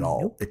matter at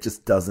all. It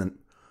just doesn't.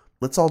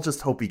 Let's all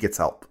just hope he gets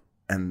help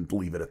and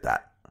leave it at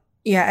that.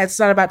 Yeah, it's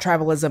not about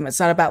tribalism. It's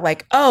not about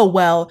like, oh,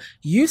 well,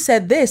 you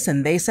said this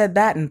and they said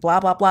that and blah,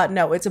 blah, blah.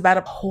 No, it's about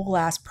a whole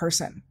ass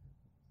person.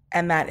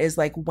 And that is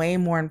like way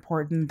more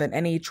important than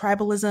any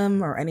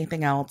tribalism or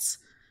anything else.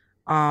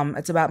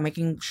 It's about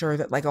making sure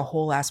that like a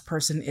whole ass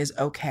person is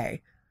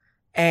okay,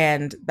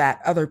 and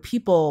that other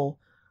people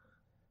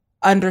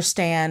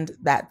understand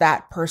that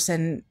that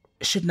person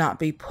should not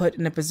be put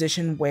in a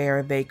position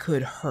where they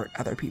could hurt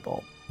other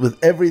people.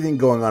 With everything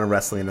going on in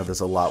wrestling, I know there's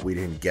a lot we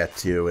didn't get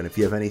to. And if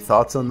you have any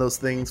thoughts on those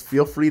things,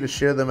 feel free to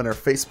share them in our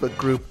Facebook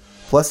group.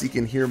 Plus, you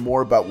can hear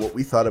more about what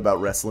we thought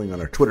about wrestling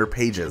on our Twitter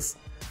pages.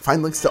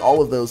 Find links to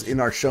all of those in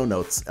our show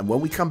notes. And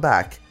when we come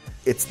back,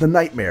 it's the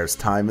Nightmares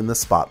time in the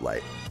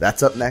spotlight.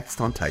 That's up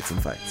next on Tights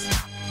and Fights.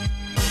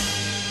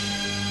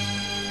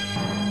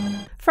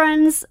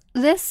 Friends,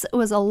 this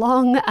was a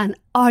long and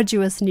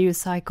arduous news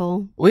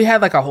cycle. We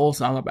had like a whole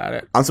song about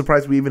it. I'm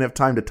surprised we even have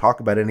time to talk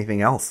about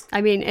anything else.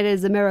 I mean, it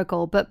is a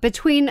miracle, but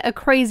between a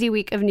crazy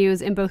week of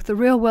news in both the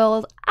real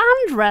world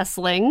and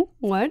wrestling,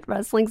 what?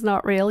 Wrestling's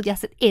not real?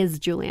 Yes, it is,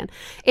 Julian.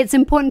 It's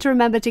important to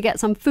remember to get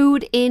some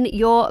food in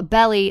your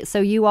belly so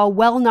you are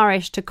well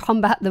nourished to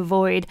combat the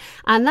void.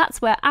 And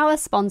that's where our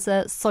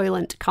sponsor,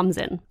 Soylent, comes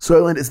in.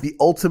 Soylent is the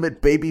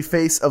ultimate baby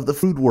face of the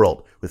food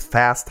world, with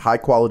fast,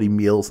 high-quality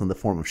meals in the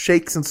form of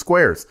shakes and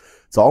squares.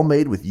 It's all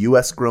made with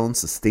U.S.-grown,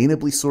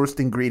 sustainably sourced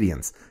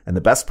ingredients. And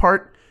the best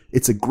part?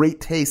 It's a great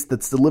taste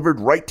that's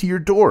delivered right to your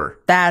door.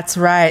 That's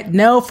right.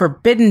 No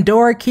forbidden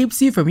door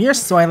keeps you from your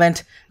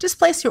Soylent. Just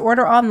place your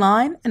order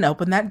online and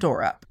open that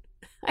door up.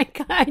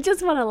 I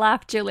just want to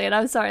laugh, Julian.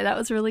 I'm sorry. That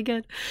was really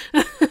good.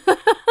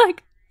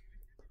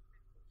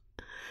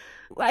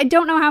 I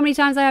don't know how many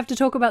times I have to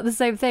talk about the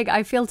same thing.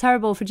 I feel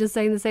terrible for just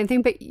saying the same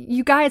thing. But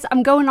you guys,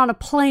 I'm going on a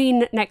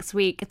plane next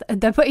week.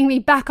 They're putting me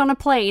back on a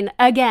plane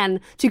again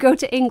to go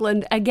to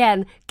England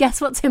again. Guess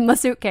what's in my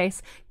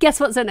suitcase? Guess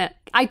what's in it?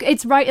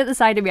 It's right at the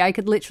side of me. I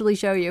could literally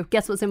show you.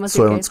 Guess what's in my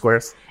suitcase? Soylent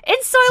Squares?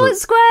 It's Soylent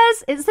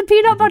Squares. It's the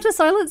peanut butter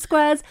Soylent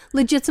Squares.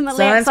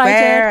 Legitimately Soylent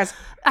excited. Squares.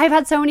 I've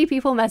had so many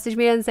people message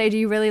me and say, do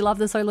you really love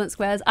the Soylent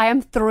Squares? I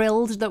am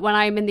thrilled that when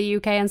I'm in the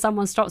UK and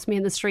someone stops me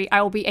in the street,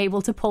 I will be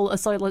able to pull a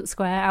Soylent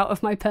Square out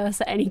of my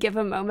purse at any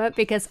given moment,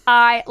 because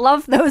I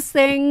love those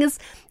things.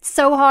 It's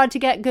so hard to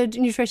get good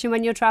nutrition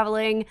when you're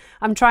traveling.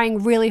 I'm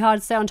trying really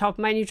hard to stay on top of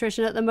my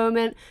nutrition at the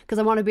moment because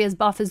I want to be as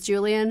buff as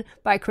Julian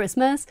by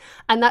Christmas.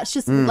 And that's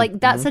just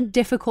that's a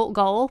difficult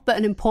goal, but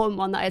an important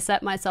one that I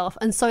set myself.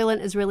 And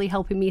Soylent is really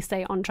helping me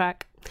stay on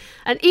track.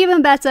 And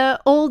even better,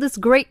 all this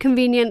great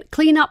convenient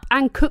clean up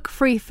and cook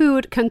free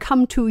food can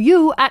come to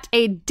you at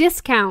a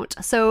discount.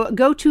 So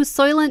go to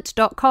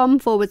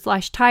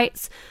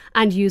soylent.com/tights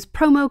and use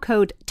promo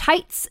code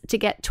TIGHTS to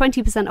get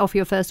 20% off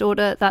your first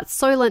order. That's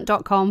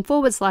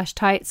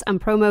soylent.com/tights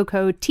and promo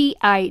code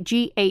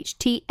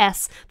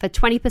TIGHTS for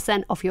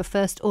 20% off your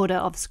first order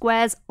of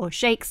squares or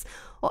shakes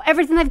or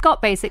everything they've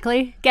got,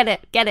 basically. Get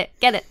it, get it,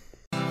 get it.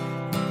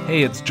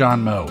 Hey, it's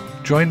John Moe.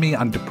 Join me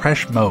on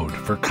Depresh Mode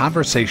for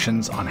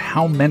conversations on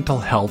how mental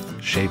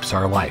health shapes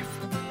our life.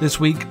 This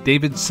week,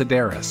 David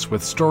Sedaris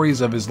with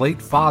stories of his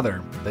late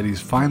father that he's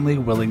finally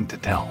willing to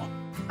tell.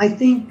 I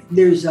think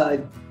there's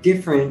a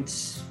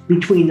difference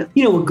between, a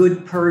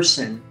good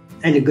person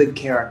and a good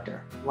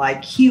character.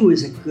 Like Hugh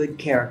is a good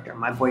character,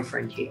 my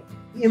boyfriend Hugh.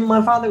 And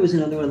my father was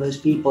another one of those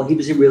people. He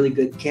was a really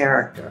good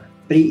character,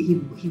 but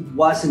he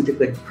wasn't a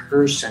good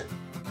person.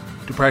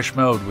 Depresh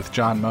Mode with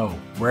John Moe,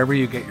 wherever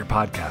you get your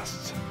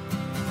podcasts.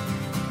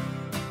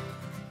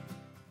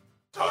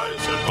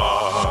 Tights and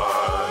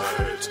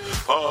Bites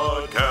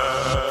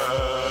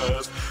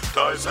Podcast.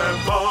 Tights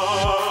and Bites.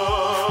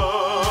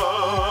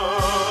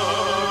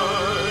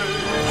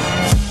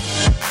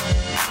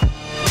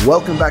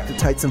 Welcome back to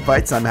Tights and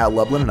Fights. I'm Hal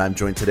Lublin, and I'm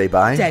joined today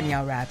by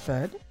Danielle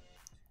Radford.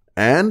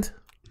 And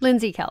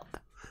Lindsay Kelp.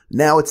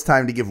 now it's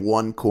time to give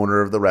one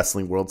corner of the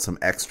wrestling world some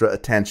extra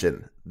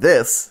attention.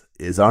 This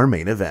is our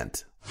main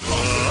event.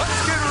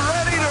 Let's get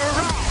ready to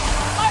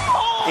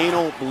rock.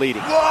 Anal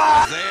bleeding.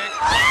 Whoa!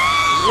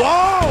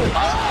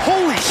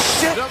 Holy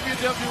shit!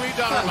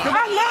 WWE.com.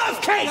 I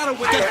love Kate!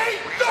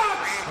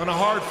 On a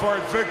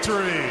hard-fought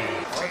victory.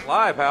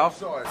 Live, Hal.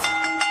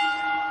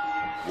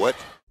 What?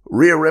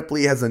 Rhea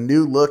Ripley has a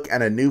new look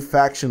and a new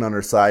faction on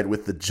her side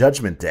with the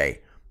Judgment Day.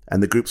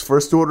 And the group's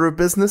first order of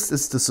business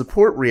is to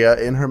support Rhea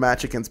in her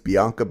match against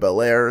Bianca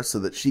Belair so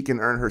that she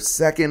can earn her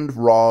second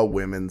Raw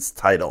Women's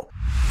title.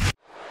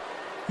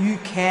 You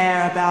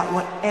care about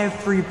what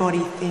everybody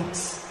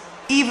thinks.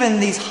 Even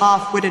these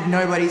half-witted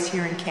nobodies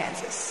here in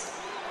Kansas.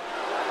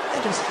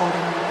 They're just holding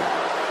you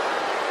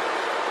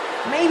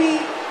back.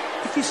 Maybe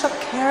if you stop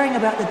caring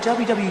about the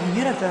WWE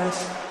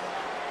Universe,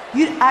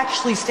 you'd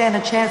actually stand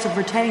a chance of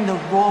retaining the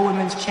Raw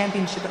Women's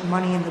Championship at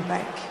Money in the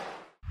Bank.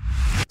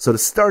 So to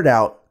start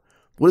out,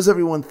 what does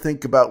everyone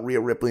think about Rhea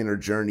Ripley and her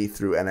journey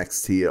through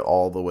NXT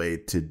all the way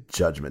to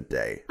Judgment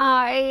Day?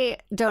 I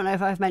don't know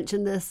if I've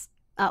mentioned this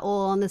at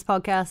all on this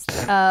podcast.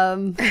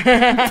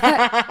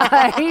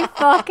 I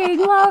fucking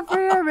love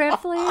Rhea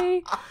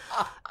Ripley.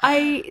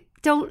 I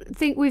don't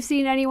think we've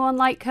seen anyone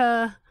like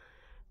her.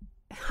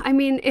 I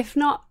mean, if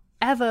not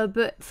ever,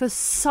 but for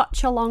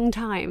such a long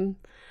time.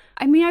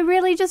 I mean, I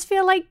really just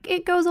feel like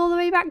it goes all the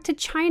way back to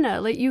China.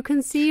 Like, you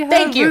can see her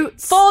Thank you.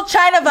 roots. Full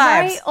China vibes.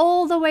 Right,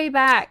 all the way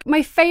back.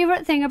 My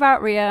favorite thing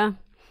about Rhea,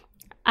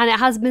 and it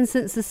has been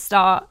since the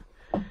start,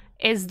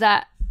 is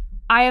that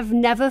I have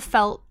never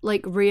felt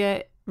like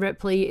Rhea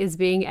Ripley is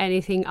being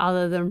anything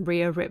other than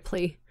Rhea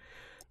Ripley.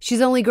 She's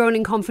only grown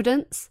in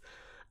confidence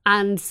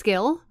and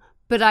skill,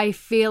 but I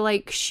feel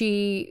like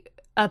she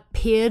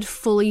appeared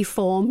fully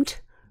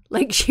formed.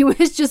 Like, she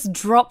was just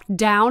dropped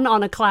down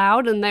on a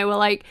cloud and they were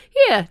like,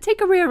 here, take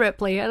a Rhea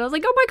Ripley. And I was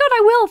like, oh my God,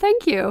 I will.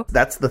 Thank you.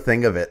 That's the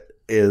thing of it,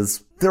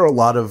 is there are a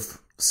lot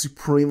of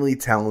supremely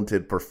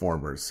talented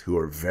performers who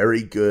are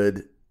very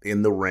good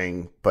in the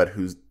ring, but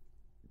who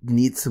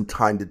need some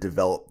time to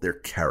develop their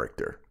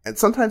character. And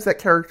sometimes that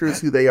character is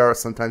who they are.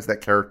 Sometimes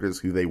that character is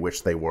who they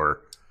wish they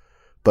were.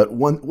 But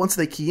once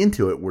they key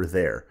into it, we're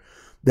there.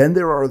 Then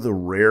there are the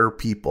rare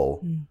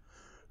people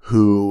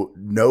who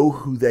know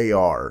who they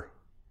are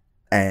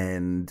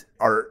and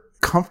are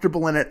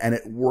comfortable in it, and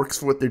it works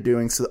for what they're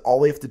doing, so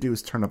all they have to do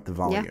is turn up the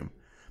volume.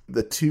 Yeah.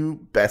 The two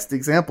best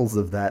examples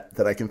of that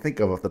I can think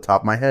of off the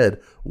top of my head,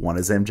 one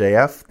is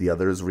MJF, the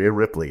other is Rhea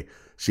Ripley.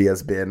 She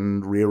has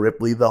been Rhea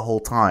Ripley the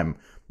whole time.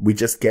 We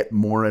just get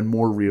more and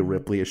more Rhea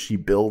Ripley as she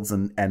builds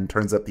and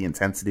turns up the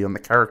intensity on the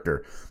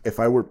character. If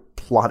I were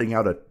plotting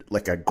out a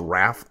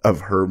graph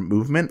of her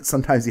movement,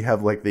 sometimes you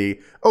have like they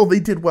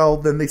did well,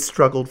 then they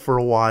struggled for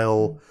a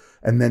while,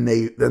 and then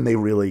they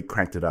really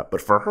cranked it up.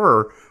 But for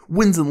her,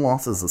 wins and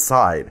losses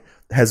aside,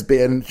 has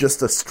been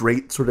just a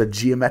straight sort of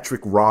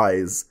geometric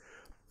rise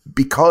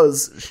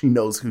because she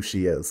knows who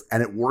she is.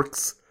 And it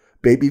works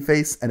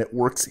babyface and it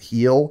works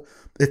heel.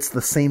 It's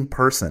the same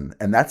person.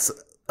 And that's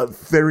a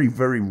very,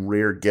 very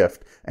rare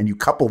gift. And you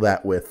couple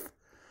that with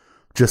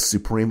just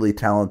supremely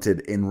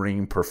talented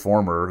in-ring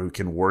performer who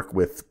can work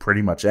with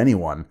pretty much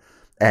anyone.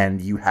 And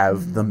you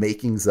have the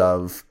makings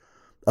of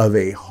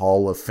a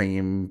Hall of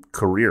Fame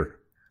career.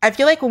 I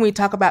feel like when we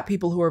talk about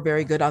people who are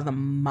very good on the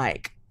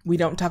mic, we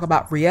don't talk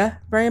about Rhea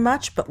very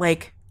much, but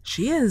like,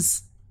 she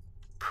is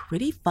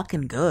pretty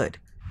fucking good.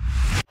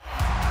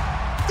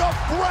 The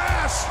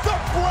brass, the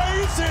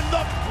brazen,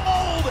 the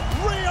bold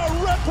Rhea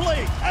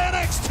Ripley,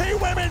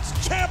 NXT Women's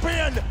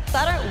Champion.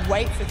 I don't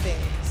wait for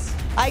things.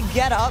 I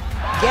get up,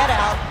 get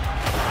out,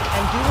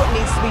 and do what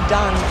needs to be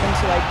done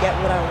until I get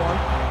what I want.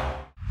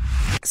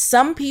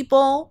 Some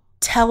people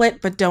tell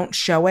it but don't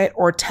show it,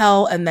 or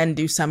tell and then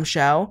do some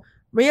show.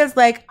 Rhea's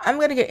like, I'm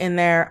going to get in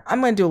there.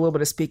 I'm going to do a little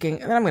bit of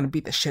speaking, and then I'm going to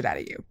beat the shit out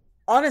of you.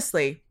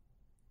 Honestly,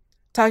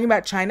 talking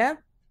about China,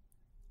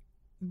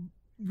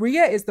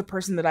 Rhea is the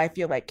person that I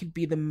feel like could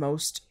be the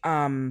most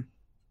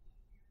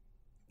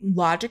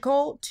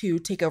logical to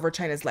take over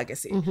China's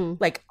legacy. Mm-hmm.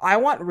 Like, I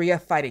want Rhea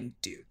fighting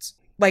dudes.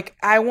 Like,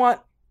 I want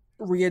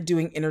Rhea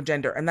doing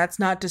intergender. And that's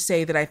not to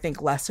say that I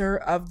think lesser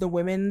of the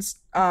women's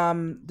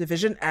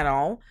division at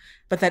all.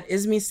 But that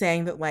is me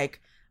saying that, like,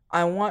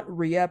 I want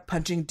Rhea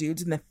punching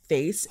dudes in the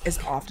face as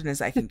often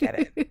as I can get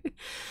it.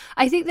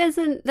 I think there's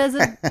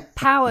a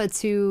power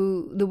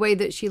to the way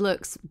that she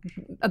looks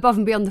above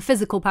and beyond the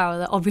physical power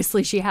that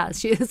obviously she has.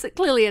 She is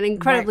clearly an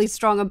incredibly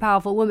strong and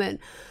powerful woman.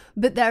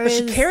 But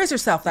she carries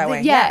herself that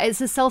way. Yeah, it's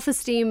a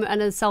self-esteem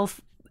and a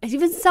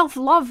even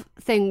self-love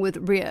thing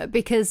with Rhea,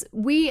 because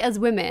we as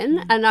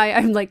women, and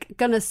I'm like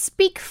gonna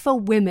speak for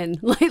women,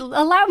 like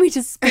allow me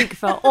to speak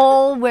for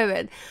all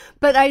women,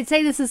 but I'd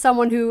say this is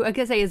someone who, like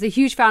I say, is a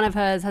huge fan of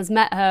hers, has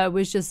met her,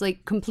 was just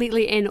like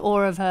completely in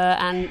awe of her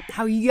and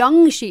how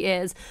young she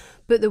is,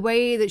 but the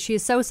way that she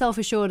is so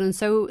self-assured and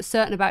so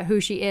certain about who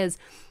she is,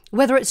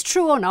 whether it's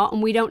true or not,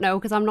 and we don't know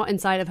because I'm not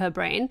inside of her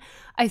brain.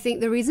 I think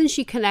the reason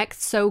she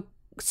connects so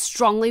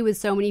strongly with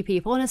so many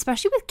people, and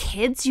especially with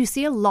kids, you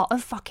see a lot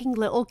of fucking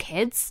little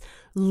kids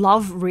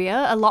love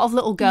Rhea, a lot of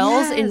little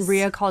girls in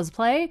Rhea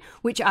cosplay,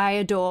 which I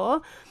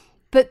adore.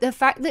 But the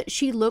fact that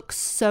she looks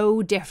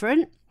so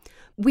different,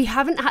 we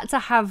haven't had to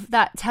have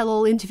that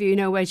tell-all interview, you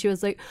know, where she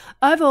was like,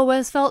 I've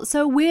always felt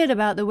so weird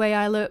about the way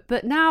I look,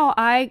 but now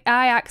I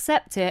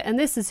accept it, and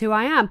this is who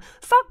I am.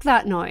 Fuck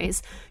that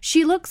noise.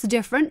 She looks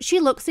different, she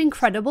looks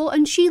incredible,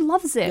 and she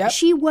loves it. Yep.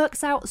 She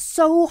works out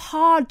so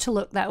hard to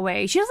look that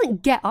way. She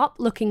doesn't get up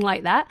looking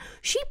like that.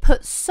 She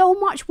puts so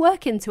much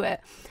work into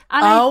it.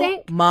 And I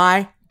think,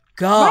 my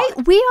God.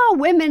 Right? We are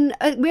women,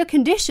 we're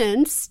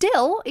conditioned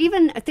still,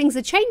 even things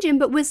are changing,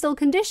 but we're still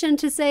conditioned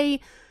to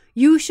say,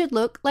 you should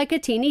look like a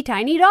teeny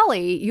tiny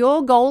dolly.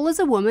 Your goal as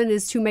a woman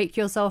is to make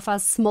yourself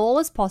as small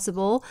as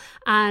possible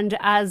and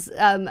as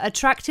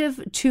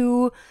attractive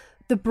to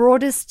the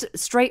broadest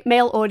straight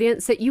male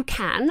audience that you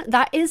can.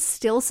 That is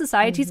still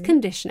society's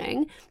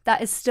conditioning.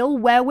 That is still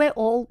where we're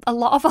all, a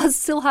lot of us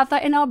still have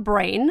that in our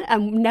brain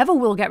and never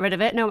will get rid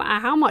of it, no matter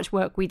how much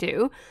work we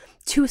do.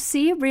 To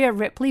see Rhea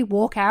Ripley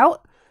walk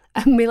out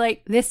and be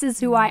like, this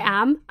is who I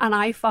am and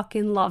I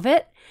fucking love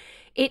it.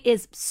 It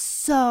is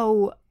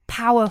so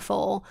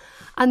powerful.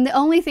 And the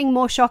only thing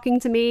more shocking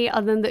to me,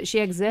 other than that she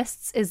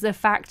exists, is the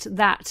fact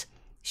that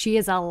she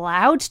is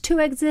allowed to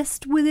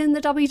exist within the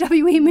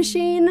WWE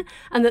machine,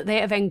 and that they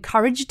have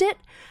encouraged it,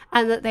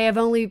 and that they have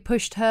only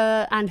pushed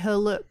her and her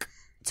look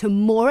to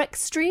more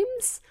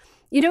extremes.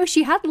 You know,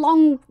 she had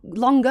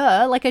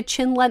longer, like a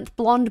chin-length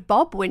blonde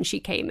bob when she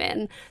came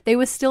in. They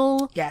were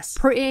still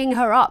prettying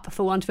her up,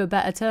 for want of a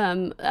better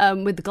term,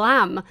 with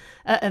glam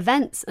at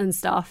events and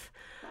stuff.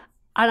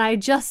 And I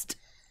just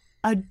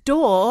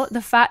adore the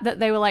fact that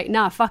they were like,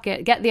 nah, fuck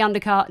it, get the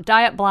undercut,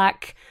 dye it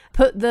black,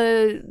 put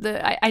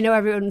I know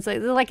everyone's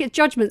like it's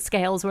judgment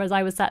scales, whereas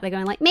I was sat there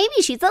going like, maybe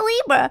she's a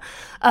Libra,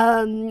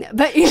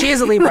 but she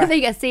is a Libra.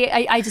 See,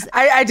 I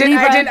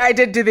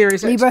did do the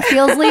research. Libra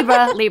feels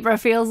Libra. Libra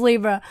feels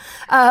Libra.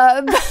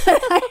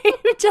 But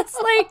I'm just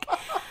like,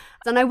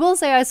 and I will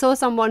say I saw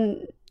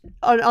someone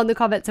on the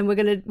comments, and we're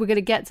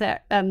gonna get to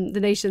the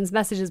nation's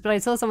messages, but I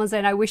saw someone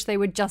saying, I wish they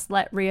would just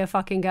let Rhea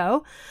fucking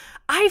go.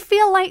 I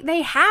feel like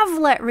they have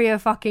let Rhea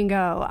fucking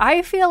go.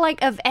 I feel like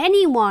of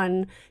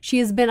anyone, she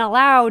has been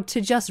allowed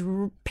to just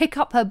pick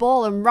up her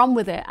ball and run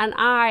with it. And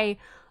I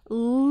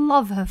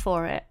love her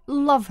for it.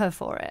 Love her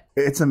for it.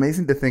 It's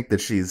amazing to think that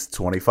she's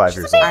 25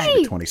 years old. She'll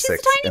be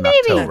 26 in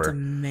baby. October. That's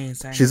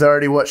amazing. She's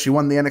already she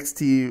won the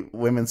NXT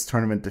Women's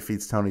Tournament,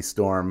 defeats Toni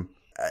Storm.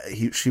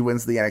 She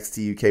wins the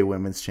NXT UK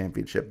Women's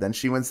Championship. Then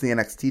she wins the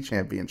NXT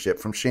Championship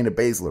from Shayna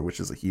Baszler, which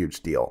is a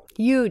huge deal.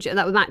 Huge. And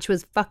that match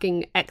was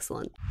fucking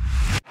excellent.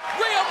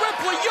 Rhea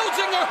Ripley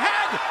using her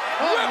head.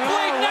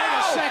 Ripley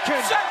now.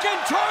 Second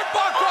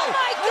turnbuckle.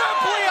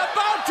 Ripley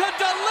about to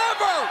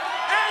deliver.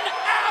 An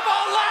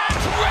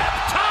avalanche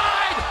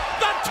riptide.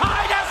 The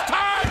tide has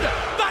turned.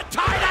 The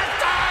tide has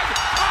turned.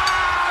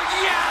 Oh,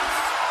 yes.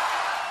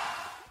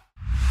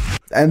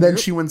 And then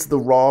she wins the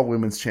Raw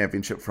Women's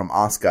Championship from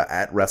Asuka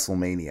at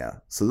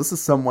WrestleMania. So this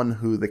is someone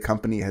who the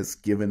company has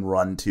given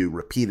run to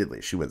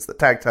repeatedly. She wins the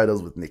tag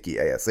titles with Nikki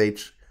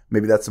ASH.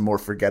 Maybe that's a more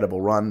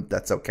forgettable run.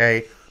 That's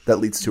okay. That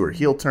leads to her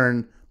heel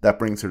turn. That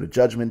brings her to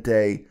Judgment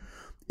Day.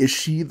 Is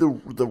she the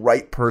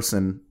right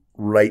person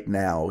right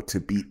now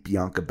to beat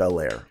Bianca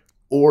Belair?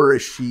 Or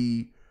is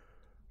she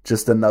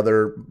just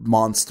another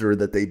monster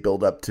that they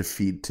build up to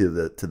feed to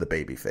the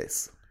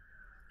babyface?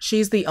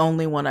 She's the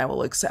only one I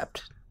will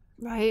accept.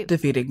 Right.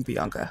 Defeating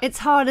Bianca. It's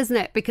hard, isn't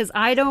it? Because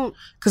I don't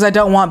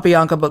want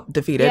Bianca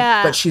defeated,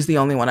 but she's the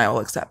only one I will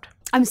accept.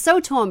 I'm so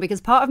torn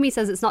because part of me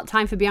says it's not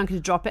time for Bianca to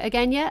drop it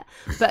again yet,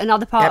 but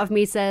another part of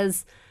me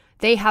says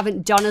they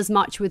haven't done as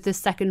much with this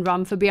second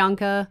run for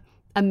Bianca,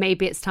 and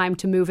maybe it's time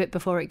to move it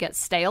before it gets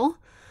stale.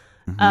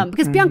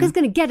 Because Bianca's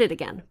going to get it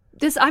again.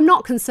 I'm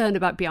not concerned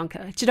about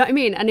Bianca. Do you know what I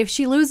mean? And if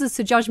she loses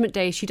to Judgment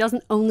Day, she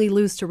doesn't only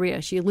lose to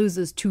Rhea, she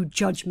loses to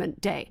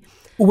Judgment Day.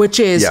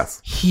 Which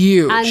is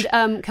huge.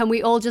 And can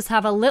we all just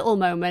have a little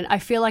moment? I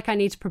feel like I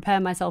need to prepare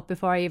myself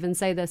before I even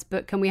say this,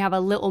 but can we have a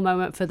little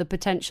moment for the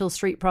potential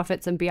Street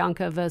Profits and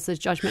Bianca versus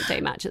Judgment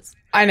Day matches?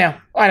 I know.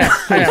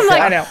 Absolutely.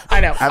 I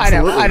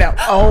know.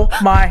 Oh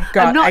my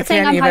God. I'm not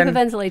saying I'm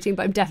hyperventilating,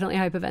 but I'm definitely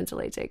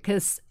hyperventilating.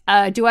 Because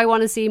do I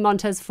want to see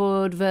Montez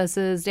Ford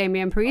versus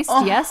Damian Priest?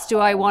 Yes. Do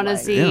I want to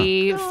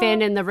see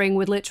Finn in the ring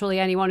with literally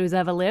anyone who's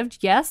ever lived?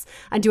 Yes.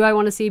 And do I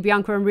want to see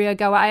Bianca and Rhea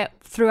go at it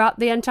throughout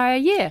the entire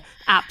year?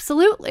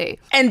 Absolutely.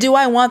 And do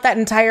I want that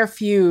entire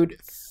feud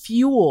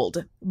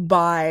fueled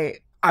by,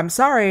 I'm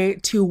sorry,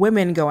 2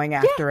 women going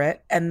after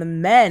it and the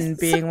men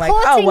being like,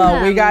 oh, well,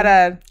 them. we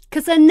gotta...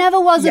 Because there never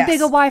was a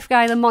bigger wife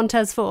guy than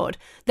Montez Ford.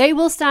 They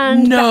will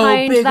stand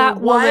behind that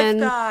woman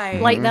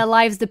like their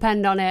lives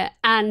depend on it.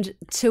 And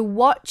to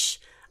watch,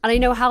 and I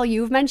know, Hal,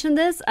 you've mentioned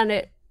this, and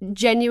it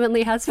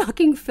genuinely has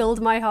fucking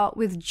filled my heart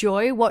with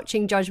joy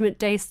watching Judgment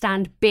Day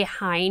stand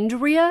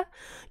behind Rhea.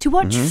 To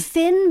watch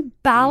Finn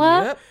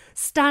Balor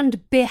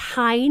stand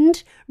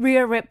behind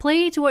Rhea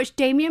Ripley. To watch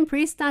Damian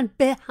Priest stand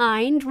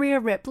behind Rhea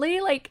Ripley.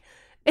 Like,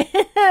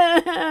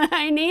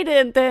 I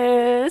needed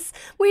this.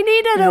 We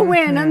needed a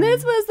win, and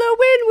this was the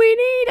win we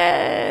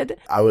needed.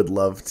 I would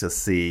love to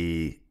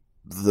see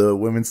the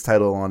women's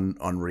title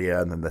on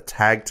Rhea, and then the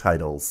tag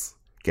titles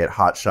get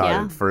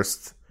hot-shotted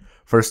first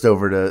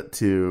over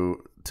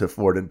to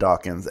Ford and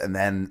Dawkins, and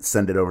then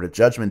send it over to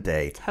Judgment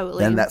Day.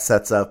 Totally. Then that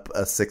sets up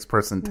a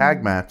 6-person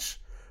tag match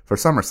for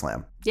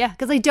SummerSlam. Yeah,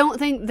 because I don't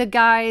think the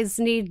guys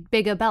need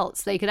bigger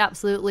belts. They could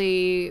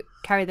absolutely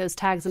carry those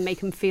tags and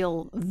make them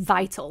feel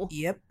vital.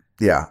 Yep.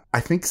 Yeah, I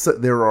think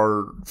there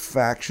are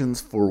factions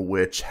for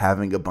which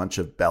having a bunch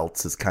of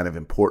belts is kind of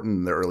important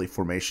in the early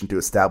formation to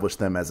establish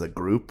them as a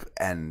group,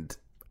 and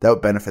that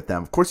would benefit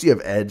them. Of course, you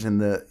have Edge in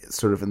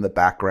the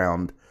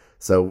background,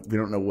 so we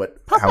don't know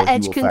how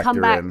Edge he will can factor come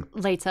back in.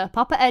 later.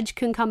 Papa Edge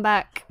can come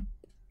back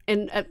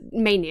in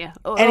Mania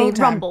or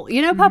Anytime. Rumble.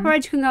 You know, Papa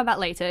Edge can come back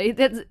later.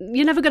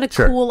 You're never going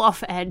to cool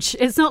off Edge.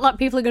 It's not like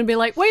people are going to be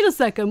like, wait a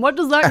second, what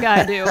does that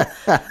guy do?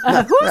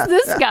 Who's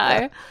this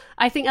guy?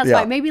 I think that's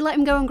fine. Maybe let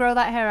him go and grow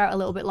that hair out a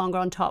little bit longer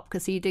on top,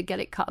 because he did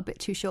get it cut a bit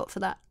too short for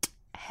that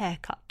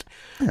haircut.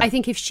 Yeah. I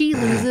think if she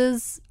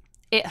loses,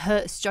 it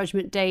hurts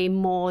Judgment Day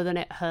more than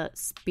it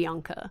hurts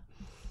Bianca.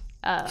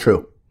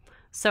 True.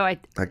 So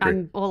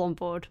I'm all on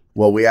board.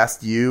 Well, we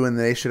asked you and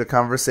the Nation of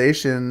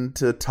Conversation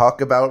to talk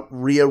about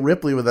Rhea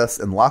Ripley with us,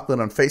 and Lachlan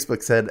on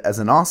Facebook said, as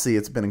an Aussie,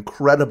 it's been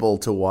incredible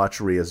to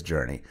watch Rhea's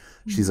journey.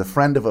 She's a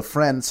friend of a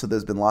friend, so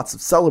there's been lots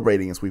of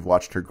celebrating as we've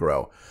watched her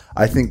grow.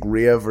 I think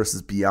Rhea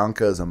versus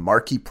Bianca is a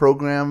marquee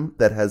program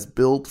that has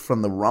built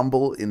from the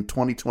Rumble in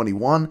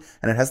 2021,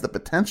 and it has the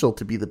potential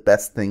to be the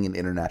best thing in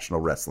international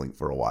wrestling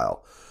for a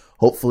while.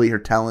 Hopefully her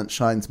talent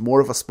shines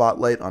more of a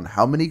spotlight on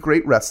how many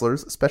great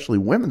wrestlers, especially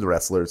women's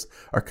wrestlers,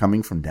 are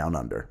coming from down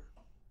under.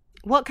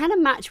 What kind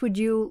of match would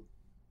you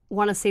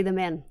want to see them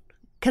in?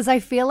 Because I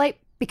feel like,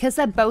 because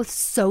they're both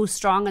so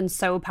strong and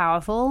so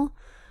powerful,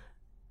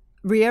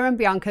 Rhea and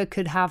Bianca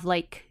could have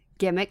like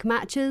gimmick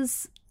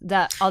matches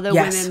that other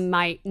women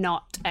might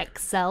not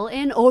excel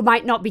in, or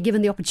might not be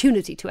given the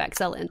opportunity to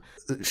excel in.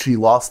 She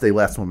lost a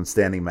last woman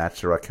standing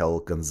match to Raquel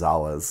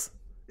Gonzalez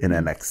in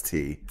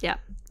NXT. Yeah.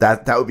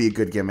 That would be a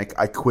good gimmick.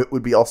 I Quit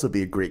would also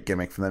be a great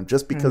gimmick for them,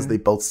 just because they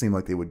both seem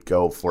like they would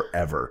go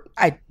forever.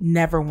 I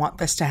never want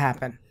this to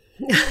happen.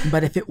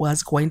 But if it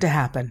was going to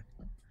happen,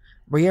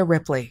 Rhea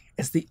Ripley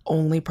is the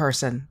only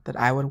person that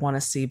I would want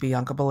to see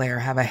Bianca Belair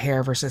have a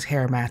hair versus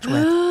hair match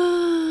with.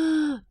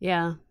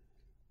 Yeah.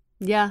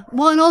 Yeah.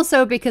 Well, and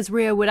also because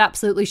Rhea would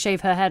absolutely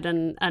shave her head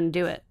and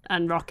do it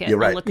and rock it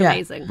and look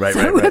amazing. Right, so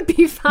it would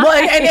be fine.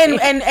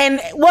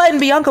 Well, and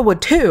Bianca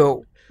would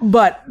too,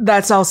 but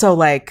that's also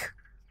like...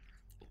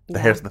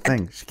 Here's the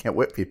thing. She can't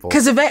whip people.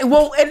 Because in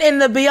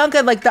the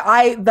Bianca, like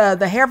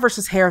the hair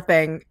versus hair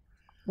thing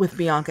with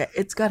Bianca,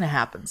 it's gonna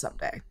happen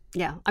someday.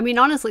 Yeah, I mean,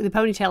 honestly, the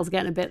ponytail's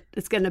getting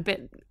a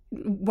bit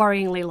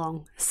worryingly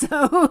long.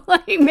 So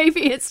like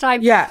maybe it's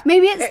time. Yeah,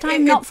 maybe it's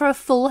time not for a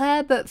full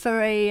hair, but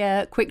for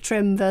a quick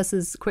trim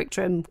versus quick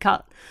trim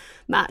cut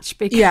match.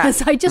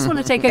 Because I just want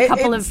to take a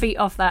couple of feet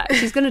off that.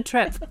 She's gonna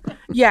trip.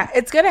 Yeah,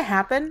 it's gonna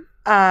happen.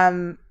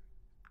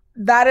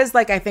 That is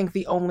like I think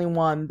the only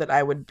one that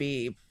I would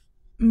be.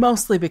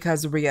 Mostly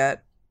because Rhea,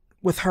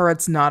 with her,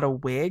 it's not a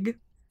wig.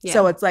 Yeah.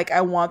 So it's like,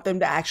 I want them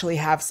to actually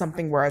have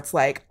something where it's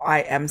like, I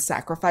am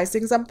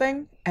sacrificing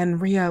something.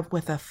 And Rhea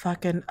with a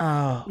fucking,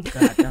 oh,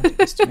 God, don't do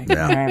this to me.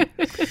 Yeah. All right.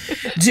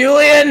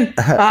 Julian,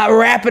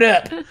 wrap it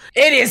up.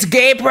 It is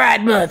Gay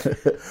Pride Month.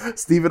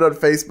 Steven on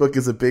Facebook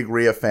is a big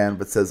Rhea fan,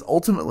 but says,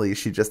 ultimately,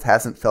 she just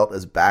hasn't felt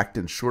as backed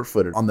and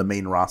sure-footed on the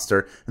main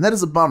roster. And that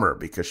is a bummer,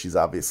 because she's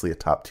obviously a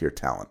top-tier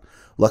talent.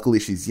 Luckily,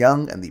 she's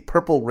young, and the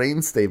Purple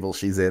Rain stable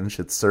she's in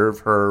should serve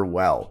her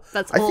well.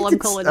 That's all I'm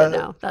calling it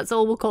now. That's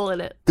all we're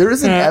calling it. There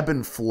is an ebb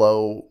and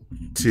flow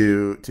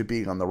to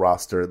being on the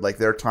roster. Like,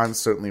 there are times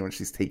certainly when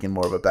she's taken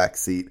more of a back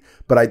seat,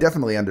 but I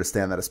definitely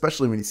understand that,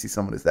 especially when you see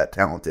someone who's that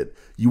talented.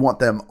 You want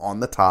them on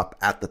the top,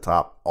 at the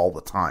top, all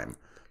the time.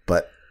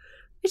 But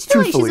I just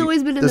feel like she's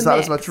always been in the mix. There's not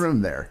as much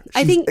room there.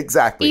 I think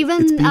exactly.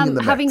 Even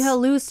having mix. her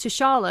lose to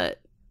Charlotte,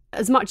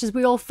 as much as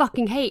we all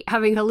fucking hate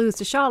having her lose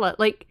to Charlotte,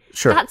 like,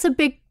 sure. That's a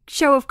big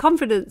show of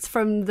confidence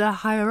from the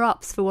higher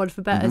ups, for want of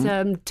a better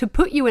term, to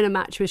put you in a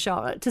match with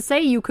Charlotte, to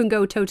say you can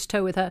go toe to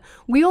toe with her.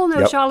 We all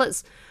know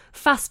Charlotte's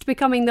fast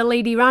becoming the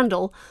Lady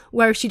Randall,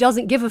 where if she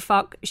doesn't give a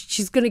fuck,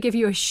 she's going to give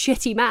you a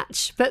shitty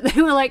match. But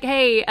they were like,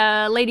 hey,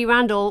 Lady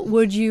Randall,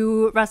 would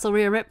you wrestle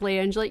Rhea Ripley?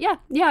 And she's like,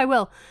 yeah, I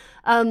will.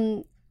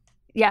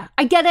 Yeah,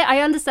 I get it.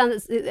 I understand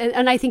that.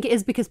 And I think it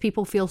is because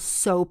people feel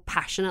so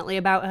passionately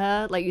about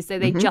her. Like you say,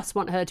 they just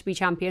want her to be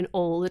champion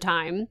all the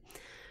time.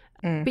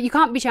 But you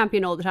can't be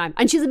champion all the time.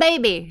 And she's a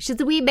baby. She's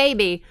a wee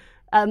baby.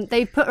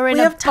 They put her in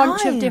a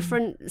bunch of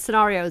different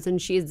scenarios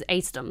and she's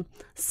aced them.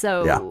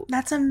 So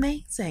that's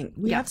amazing.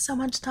 We have so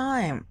much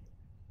time.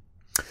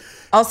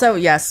 Also,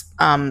 yes,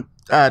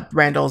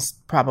 Randall's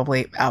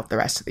probably out the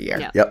rest of the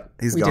year. Yep,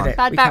 he's gone. Did it.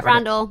 Bad back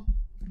Randall.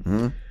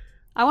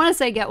 I want to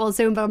say get well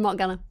soon, but I'm not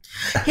gonna.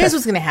 Here's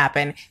what's gonna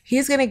happen.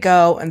 He's gonna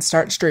go and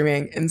start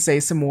streaming and say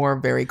some more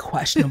very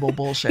questionable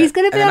bullshit. He's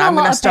gonna be on a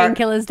lot of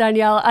painkillers,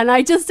 Danielle, and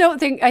I just don't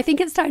think. I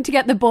think it's time to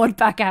get the board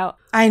back out.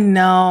 I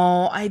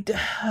know.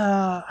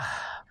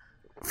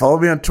 Follow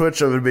me on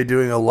Twitch. I'm going to be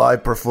doing a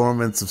live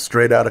performance of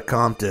Straight Outta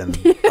Compton,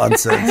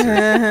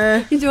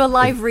 uncensored. You do a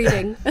live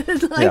reading,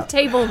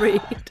 table read.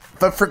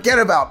 But forget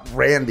about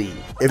Randy.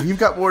 If you've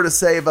got more to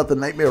say about the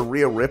Nightmare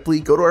Rhea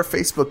Ripley, go to our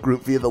Facebook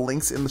group via the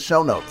links in the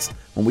show notes.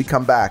 When we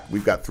come back,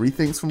 we've got 3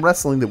 things from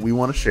wrestling that we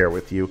want to share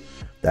with you.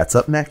 That's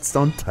up next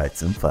on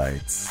Tights and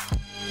Fights.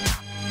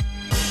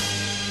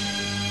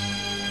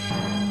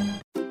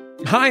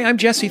 Hi, I'm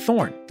Jesse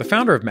Thorne, the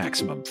founder of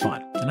Maximum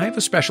Fun, and I have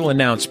a special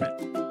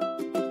announcement.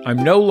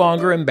 I'm no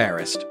longer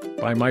embarrassed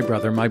by my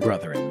brother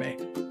and me.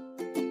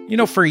 You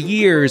know, for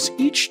years,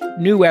 each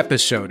new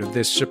episode of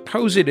this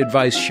supposed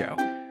advice show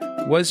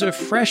was a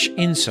fresh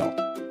insult,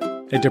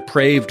 a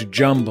depraved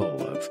jumble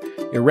of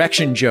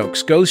erection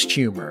jokes, ghost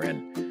humor,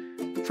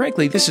 and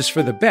frankly, this is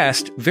for the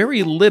best,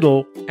 very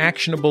little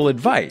actionable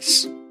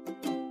advice.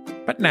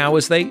 But now,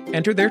 as they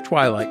enter their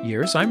twilight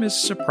years, I'm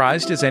as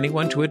surprised as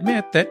anyone to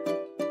admit that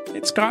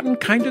it's gotten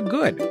kind of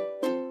good.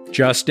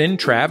 Justin,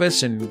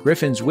 Travis, and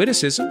Griffin's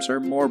witticisms are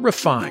more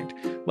refined,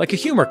 like a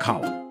humor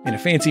column in a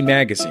fancy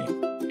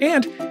magazine.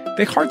 And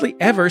they hardly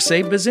ever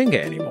say bazinga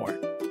anymore.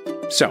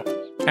 So,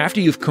 after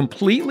you've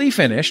completely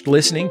finished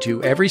listening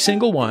to every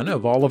single one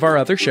of all of our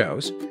other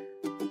shows,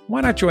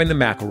 why not join the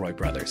McElroy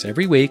brothers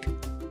every week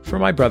for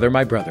My Brother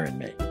and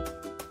Me?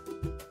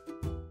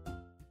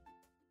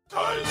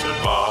 Ties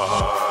and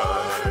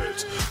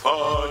Bites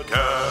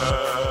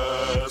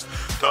Podcast.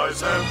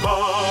 Ties and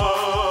Bites.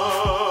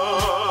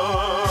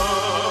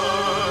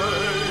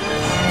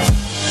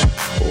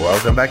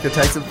 Welcome back to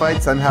Tights and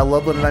Fights. I'm Hal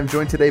Lublin, and I'm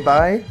joined today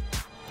by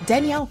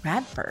Danielle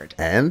Radford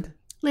and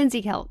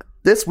Lindsay Kelk.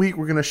 This week,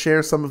 we're going to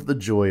share some of the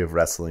joy of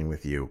wrestling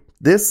with you.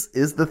 This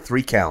is the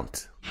 3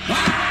 count.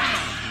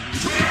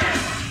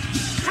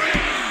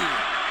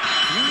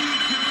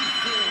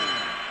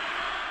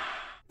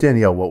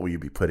 Danielle, what will you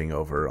be putting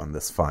over on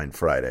this fine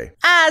Friday?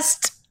 As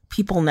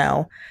people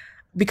know,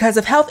 because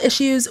of health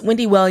issues,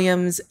 Wendy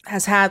Williams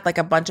has had like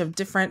a bunch of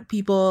different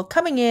people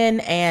coming in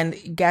and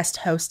guest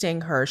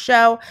hosting her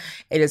show.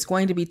 It is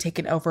going to be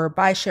taken over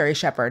by Sherri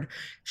Shepherd.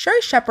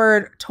 Sherri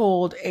Shepherd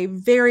told a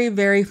very,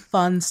 very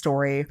fun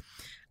story.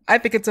 I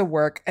think it's a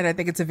work, and I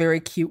think it's a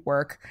very cute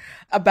work,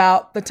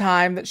 about the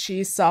time that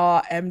she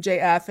saw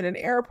MJF in an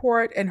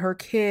airport and her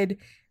kid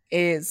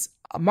is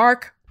a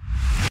Mark.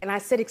 And I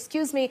said,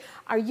 "Excuse me,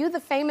 are you the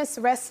famous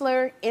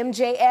wrestler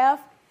MJF?"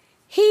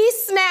 He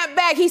snapped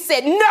back. He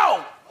said,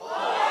 "No."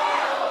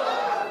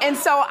 And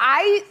so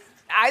I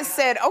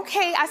said,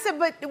 "Okay." I said,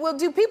 "But, well,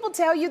 do people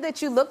tell you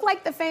that you look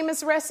like the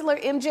famous wrestler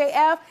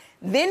MJF?"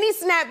 Then he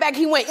snapped back.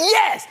 He went,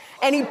 "Yes."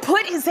 And he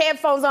put his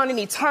headphones on and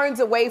he turns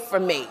away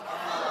from me.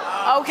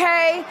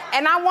 Okay?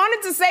 And I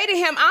wanted to say to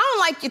him, "I don't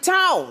like your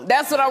tone."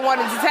 That's what I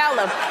wanted to tell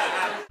him.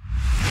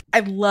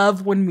 I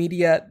love when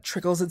media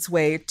trickles its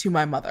way to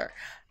my mother.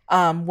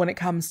 When it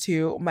comes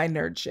to my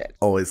nerd shit.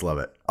 Always love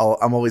it.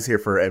 I'm always here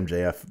for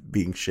MJF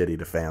being shitty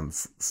to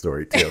fans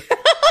story too.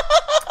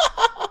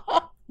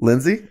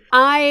 Lindsay?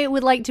 I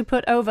would like to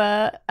put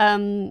over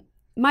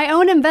my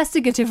own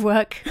investigative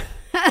work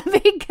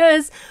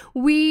because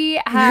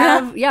we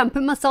have, I'm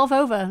putting myself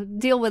over.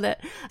 Deal with it.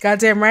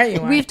 Goddamn right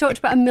you are. We've talked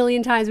about a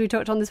million times. We've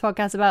talked on this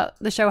podcast about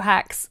the show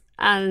Hacks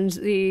and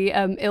the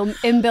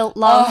inbuilt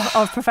love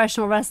of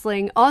professional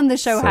wrestling on the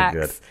show So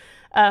Hacks.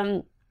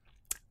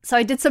 So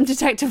I did some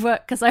detective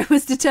work because I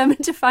was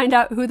determined to find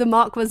out who the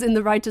Mark was in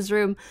the writer's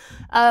room.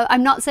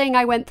 I'm not saying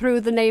I went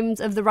through the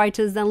names of the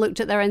writers, then looked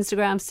at their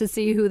Instagrams to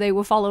see who they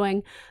were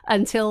following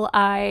until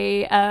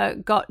I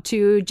got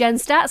to Jen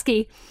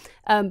Statsky.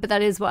 But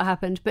that is what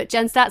happened. But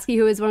Jen Statsky,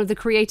 who is one of the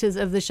creators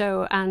of the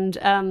show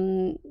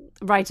and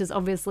writers,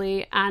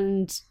 obviously,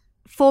 and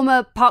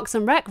former Parks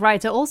and Rec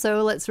writer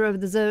also. Let's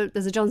remember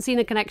there's a John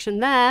Cena connection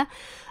there,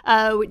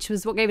 which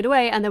was what gave it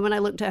away. And then when I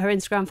looked at her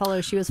Instagram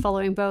follows, she was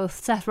following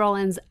both Seth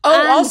Rollins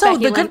and also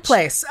Becky The Good Lynch.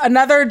 Place,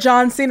 another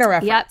John Cena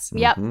reference.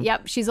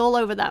 Yep. She's all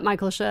over that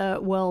Michael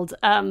Schur world.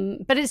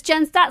 But it's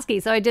Jen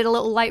Statsky, so I did a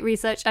little light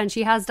research, and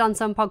she has done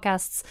some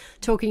podcasts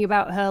talking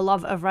about her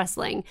love of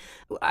wrestling.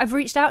 I've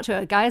reached out to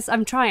her, guys.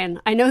 I'm trying.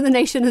 I know the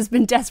nation has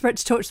been desperate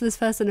to talk to this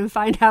person and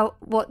find out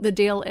what the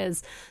deal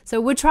is.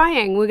 So we're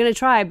trying. We're going to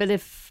try. But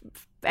if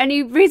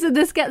any reason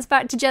this gets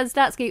back to Jen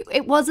Statsky,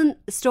 it wasn't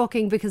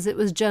stalking because it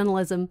was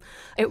journalism.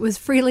 It was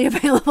freely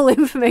available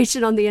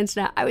information on the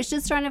internet. I was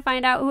just trying to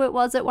find out who it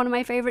was at one of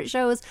my favorite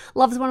shows,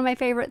 loves one of my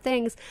favorite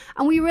things.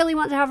 And we really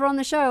want to have her on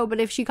the show, but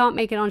if she can't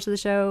make it onto the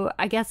show,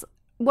 I guess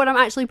what I'm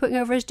actually putting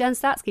over is Jen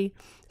Statsky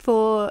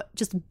for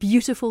just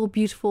beautiful,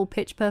 beautiful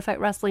pitch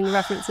perfect wrestling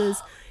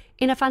references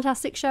in a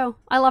fantastic show.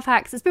 I love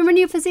Hacks. It's been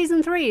renewed for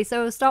season 3,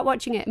 so start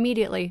watching it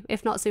immediately,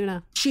 if not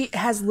sooner. She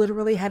has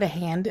literally had a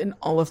hand in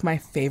all of my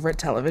favorite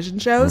television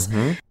shows.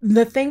 Mm-hmm.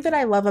 The thing that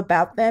I love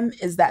about them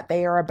is that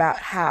they are about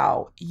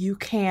how you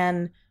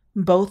can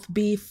both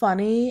be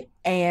funny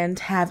and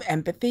have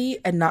empathy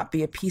and not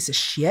be a piece of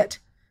shit.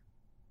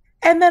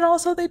 And then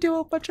also they do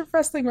a bunch of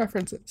wrestling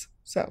references.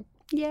 So,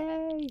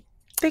 yay.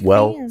 Big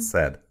Well fan.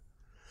 said.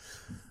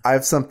 I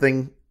have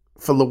something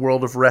for the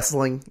world of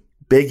wrestling.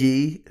 Big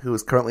E, who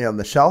is currently on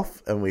the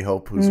shelf, and we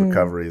hope whose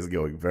recovery is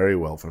going very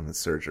well from his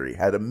surgery,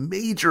 had a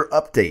major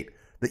update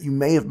that you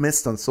may have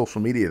missed on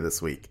social media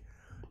this week.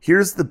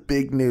 Here's the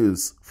big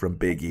news from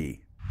Big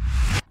E.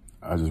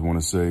 I just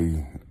want to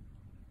say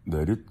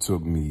that it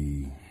took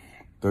me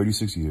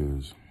 36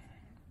 years,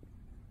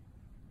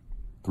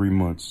 3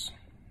 months,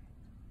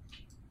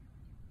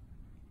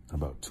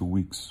 about 2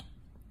 weeks,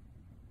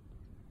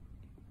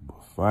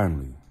 but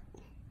finally,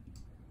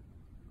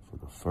 for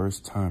the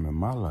first time in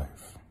my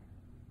life,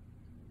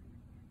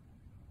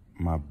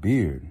 my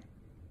beard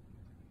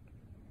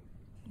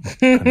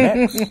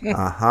connects.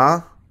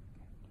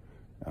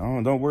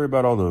 Don't worry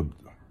about all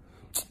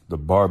the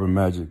barber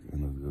magic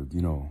and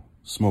the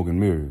smoke and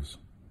mirrors.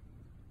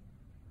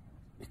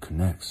 It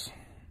connects.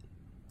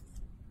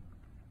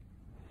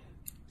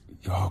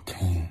 Y'all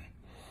can't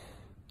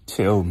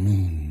tell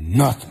me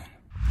nothing.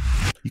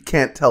 You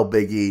can't tell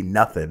Big E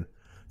nothing,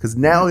 because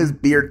now his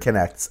beard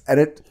connects. And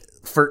it,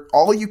 for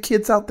all you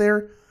kids out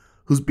there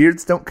whose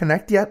beards don't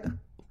connect yet,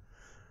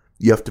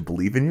 you have to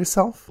believe in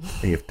yourself,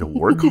 and you have to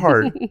work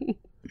hard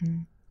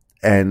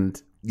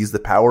and use the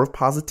power of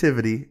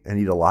positivity and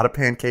eat a lot of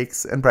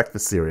pancakes and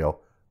breakfast cereal.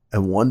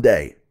 And one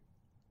day,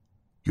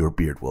 your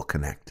beard will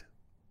connect.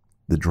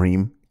 The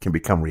dream can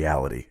become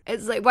reality.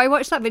 It's like, well, I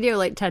watched that video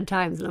like 10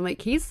 times, and I'm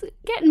like, he's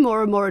getting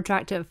more and more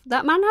attractive.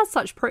 That man has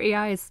such pretty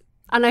eyes.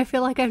 And I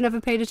feel like I've never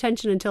paid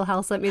attention until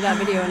Hal sent me that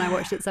video, and I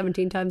watched it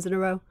 17 times in a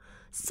row.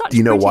 Such Do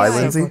you know pretty why,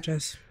 eyes.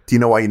 Lindsay? Do you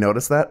know why you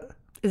noticed that?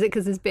 Is it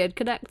because his beard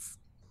connects?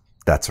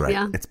 That's right.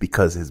 Yeah. It's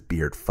because his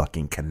beard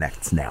fucking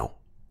connects now.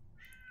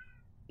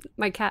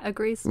 My cat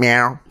agrees.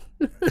 Meow.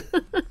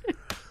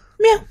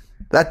 Meow.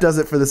 That does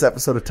it for this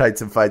episode of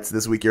Tights and Fights.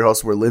 This week, your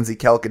hosts were Lindsay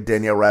Kelk and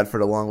Danielle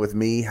Radford, along with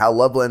me, Hal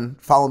Lublin.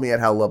 Follow me at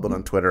Hal Lublin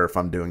on Twitter. If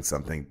I'm doing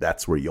something,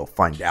 that's where you'll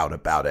find out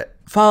about it.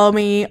 Follow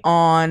me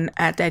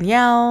at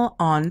Danielle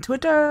on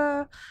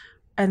Twitter.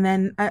 And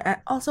then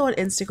also on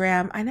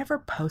Instagram. I never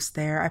post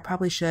there. I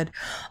probably should.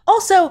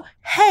 Also,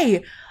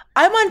 hey,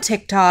 I'm on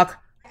TikTok.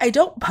 I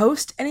don't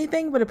post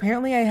anything, but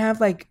apparently I have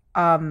like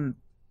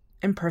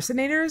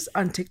impersonators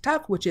on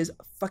TikTok, which is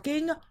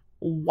fucking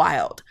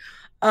wild.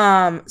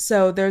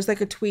 So there's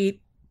like a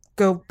tweet.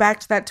 Go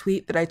back to that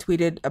tweet that I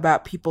tweeted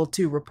about people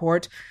to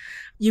report.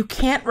 You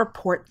can't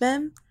report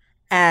them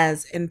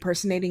as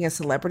impersonating a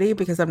celebrity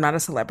because I'm not a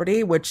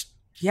celebrity, which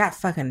yeah,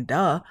 fucking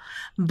duh.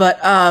 But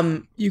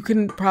you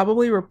can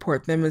probably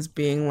report them as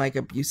being like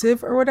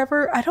abusive or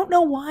whatever. I don't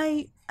know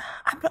why.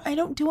 I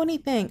don't do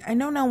anything. I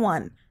know no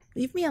one.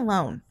 Leave me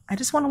alone. I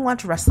just want to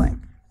watch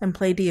wrestling and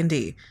play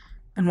D&D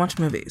and watch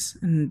movies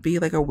and be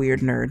like a weird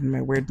nerd in my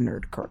weird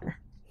nerd corner.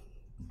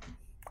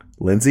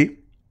 Lindsay?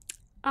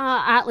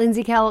 At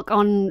Lindsay Kelk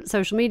on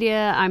social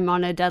media. I'm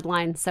on a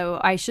deadline,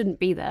 so I shouldn't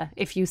be there.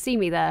 If you see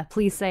me there,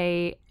 please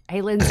say,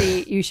 hey,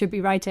 Lindsay, you should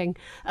be writing.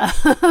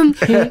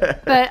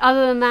 But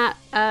other than that,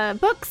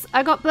 books.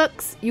 I got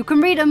books. You can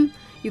read them.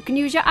 You can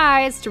use your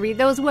eyes to read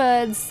those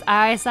words.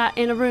 I sat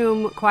in a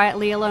room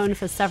quietly alone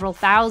for several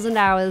thousand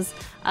hours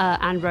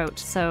and wrote.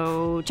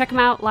 So check them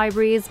out.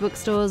 Libraries,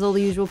 bookstores, all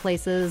the usual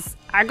places.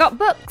 I got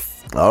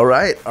books. All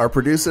right. Our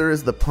producer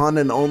is the pun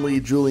and only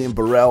Julian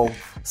Burrell.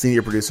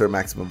 Senior producer at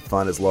Maximum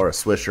Fun is Laura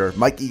Swisher.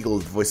 Mike Eagle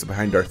is the voice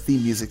behind our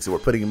theme music, so we're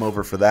putting him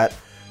over for that.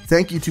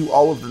 Thank you to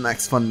all of the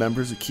Max Fun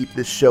members who keep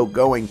this show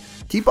going.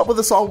 Keep up with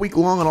us all week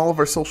long on all of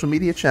our social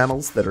media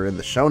channels that are in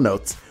the show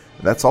notes.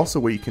 That's also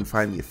where you can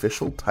find the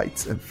official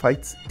Tights and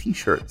Fights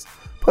t-shirts.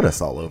 Put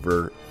us all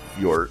over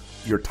your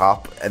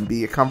top and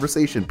be a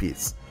conversation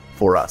piece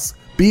for us.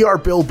 Be our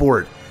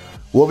billboard.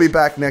 We'll be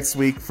back next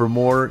week for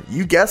more,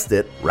 you guessed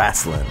it,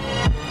 wrestling.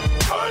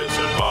 Tights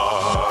and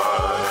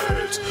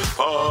Fights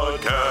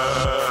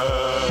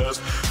podcast.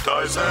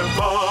 Tights and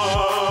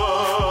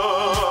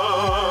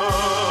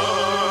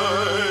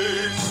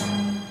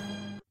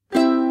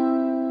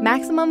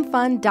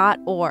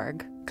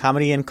MaximumFun.org.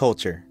 Comedy and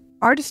culture.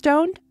 Artist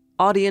owned,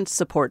 audience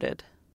supported.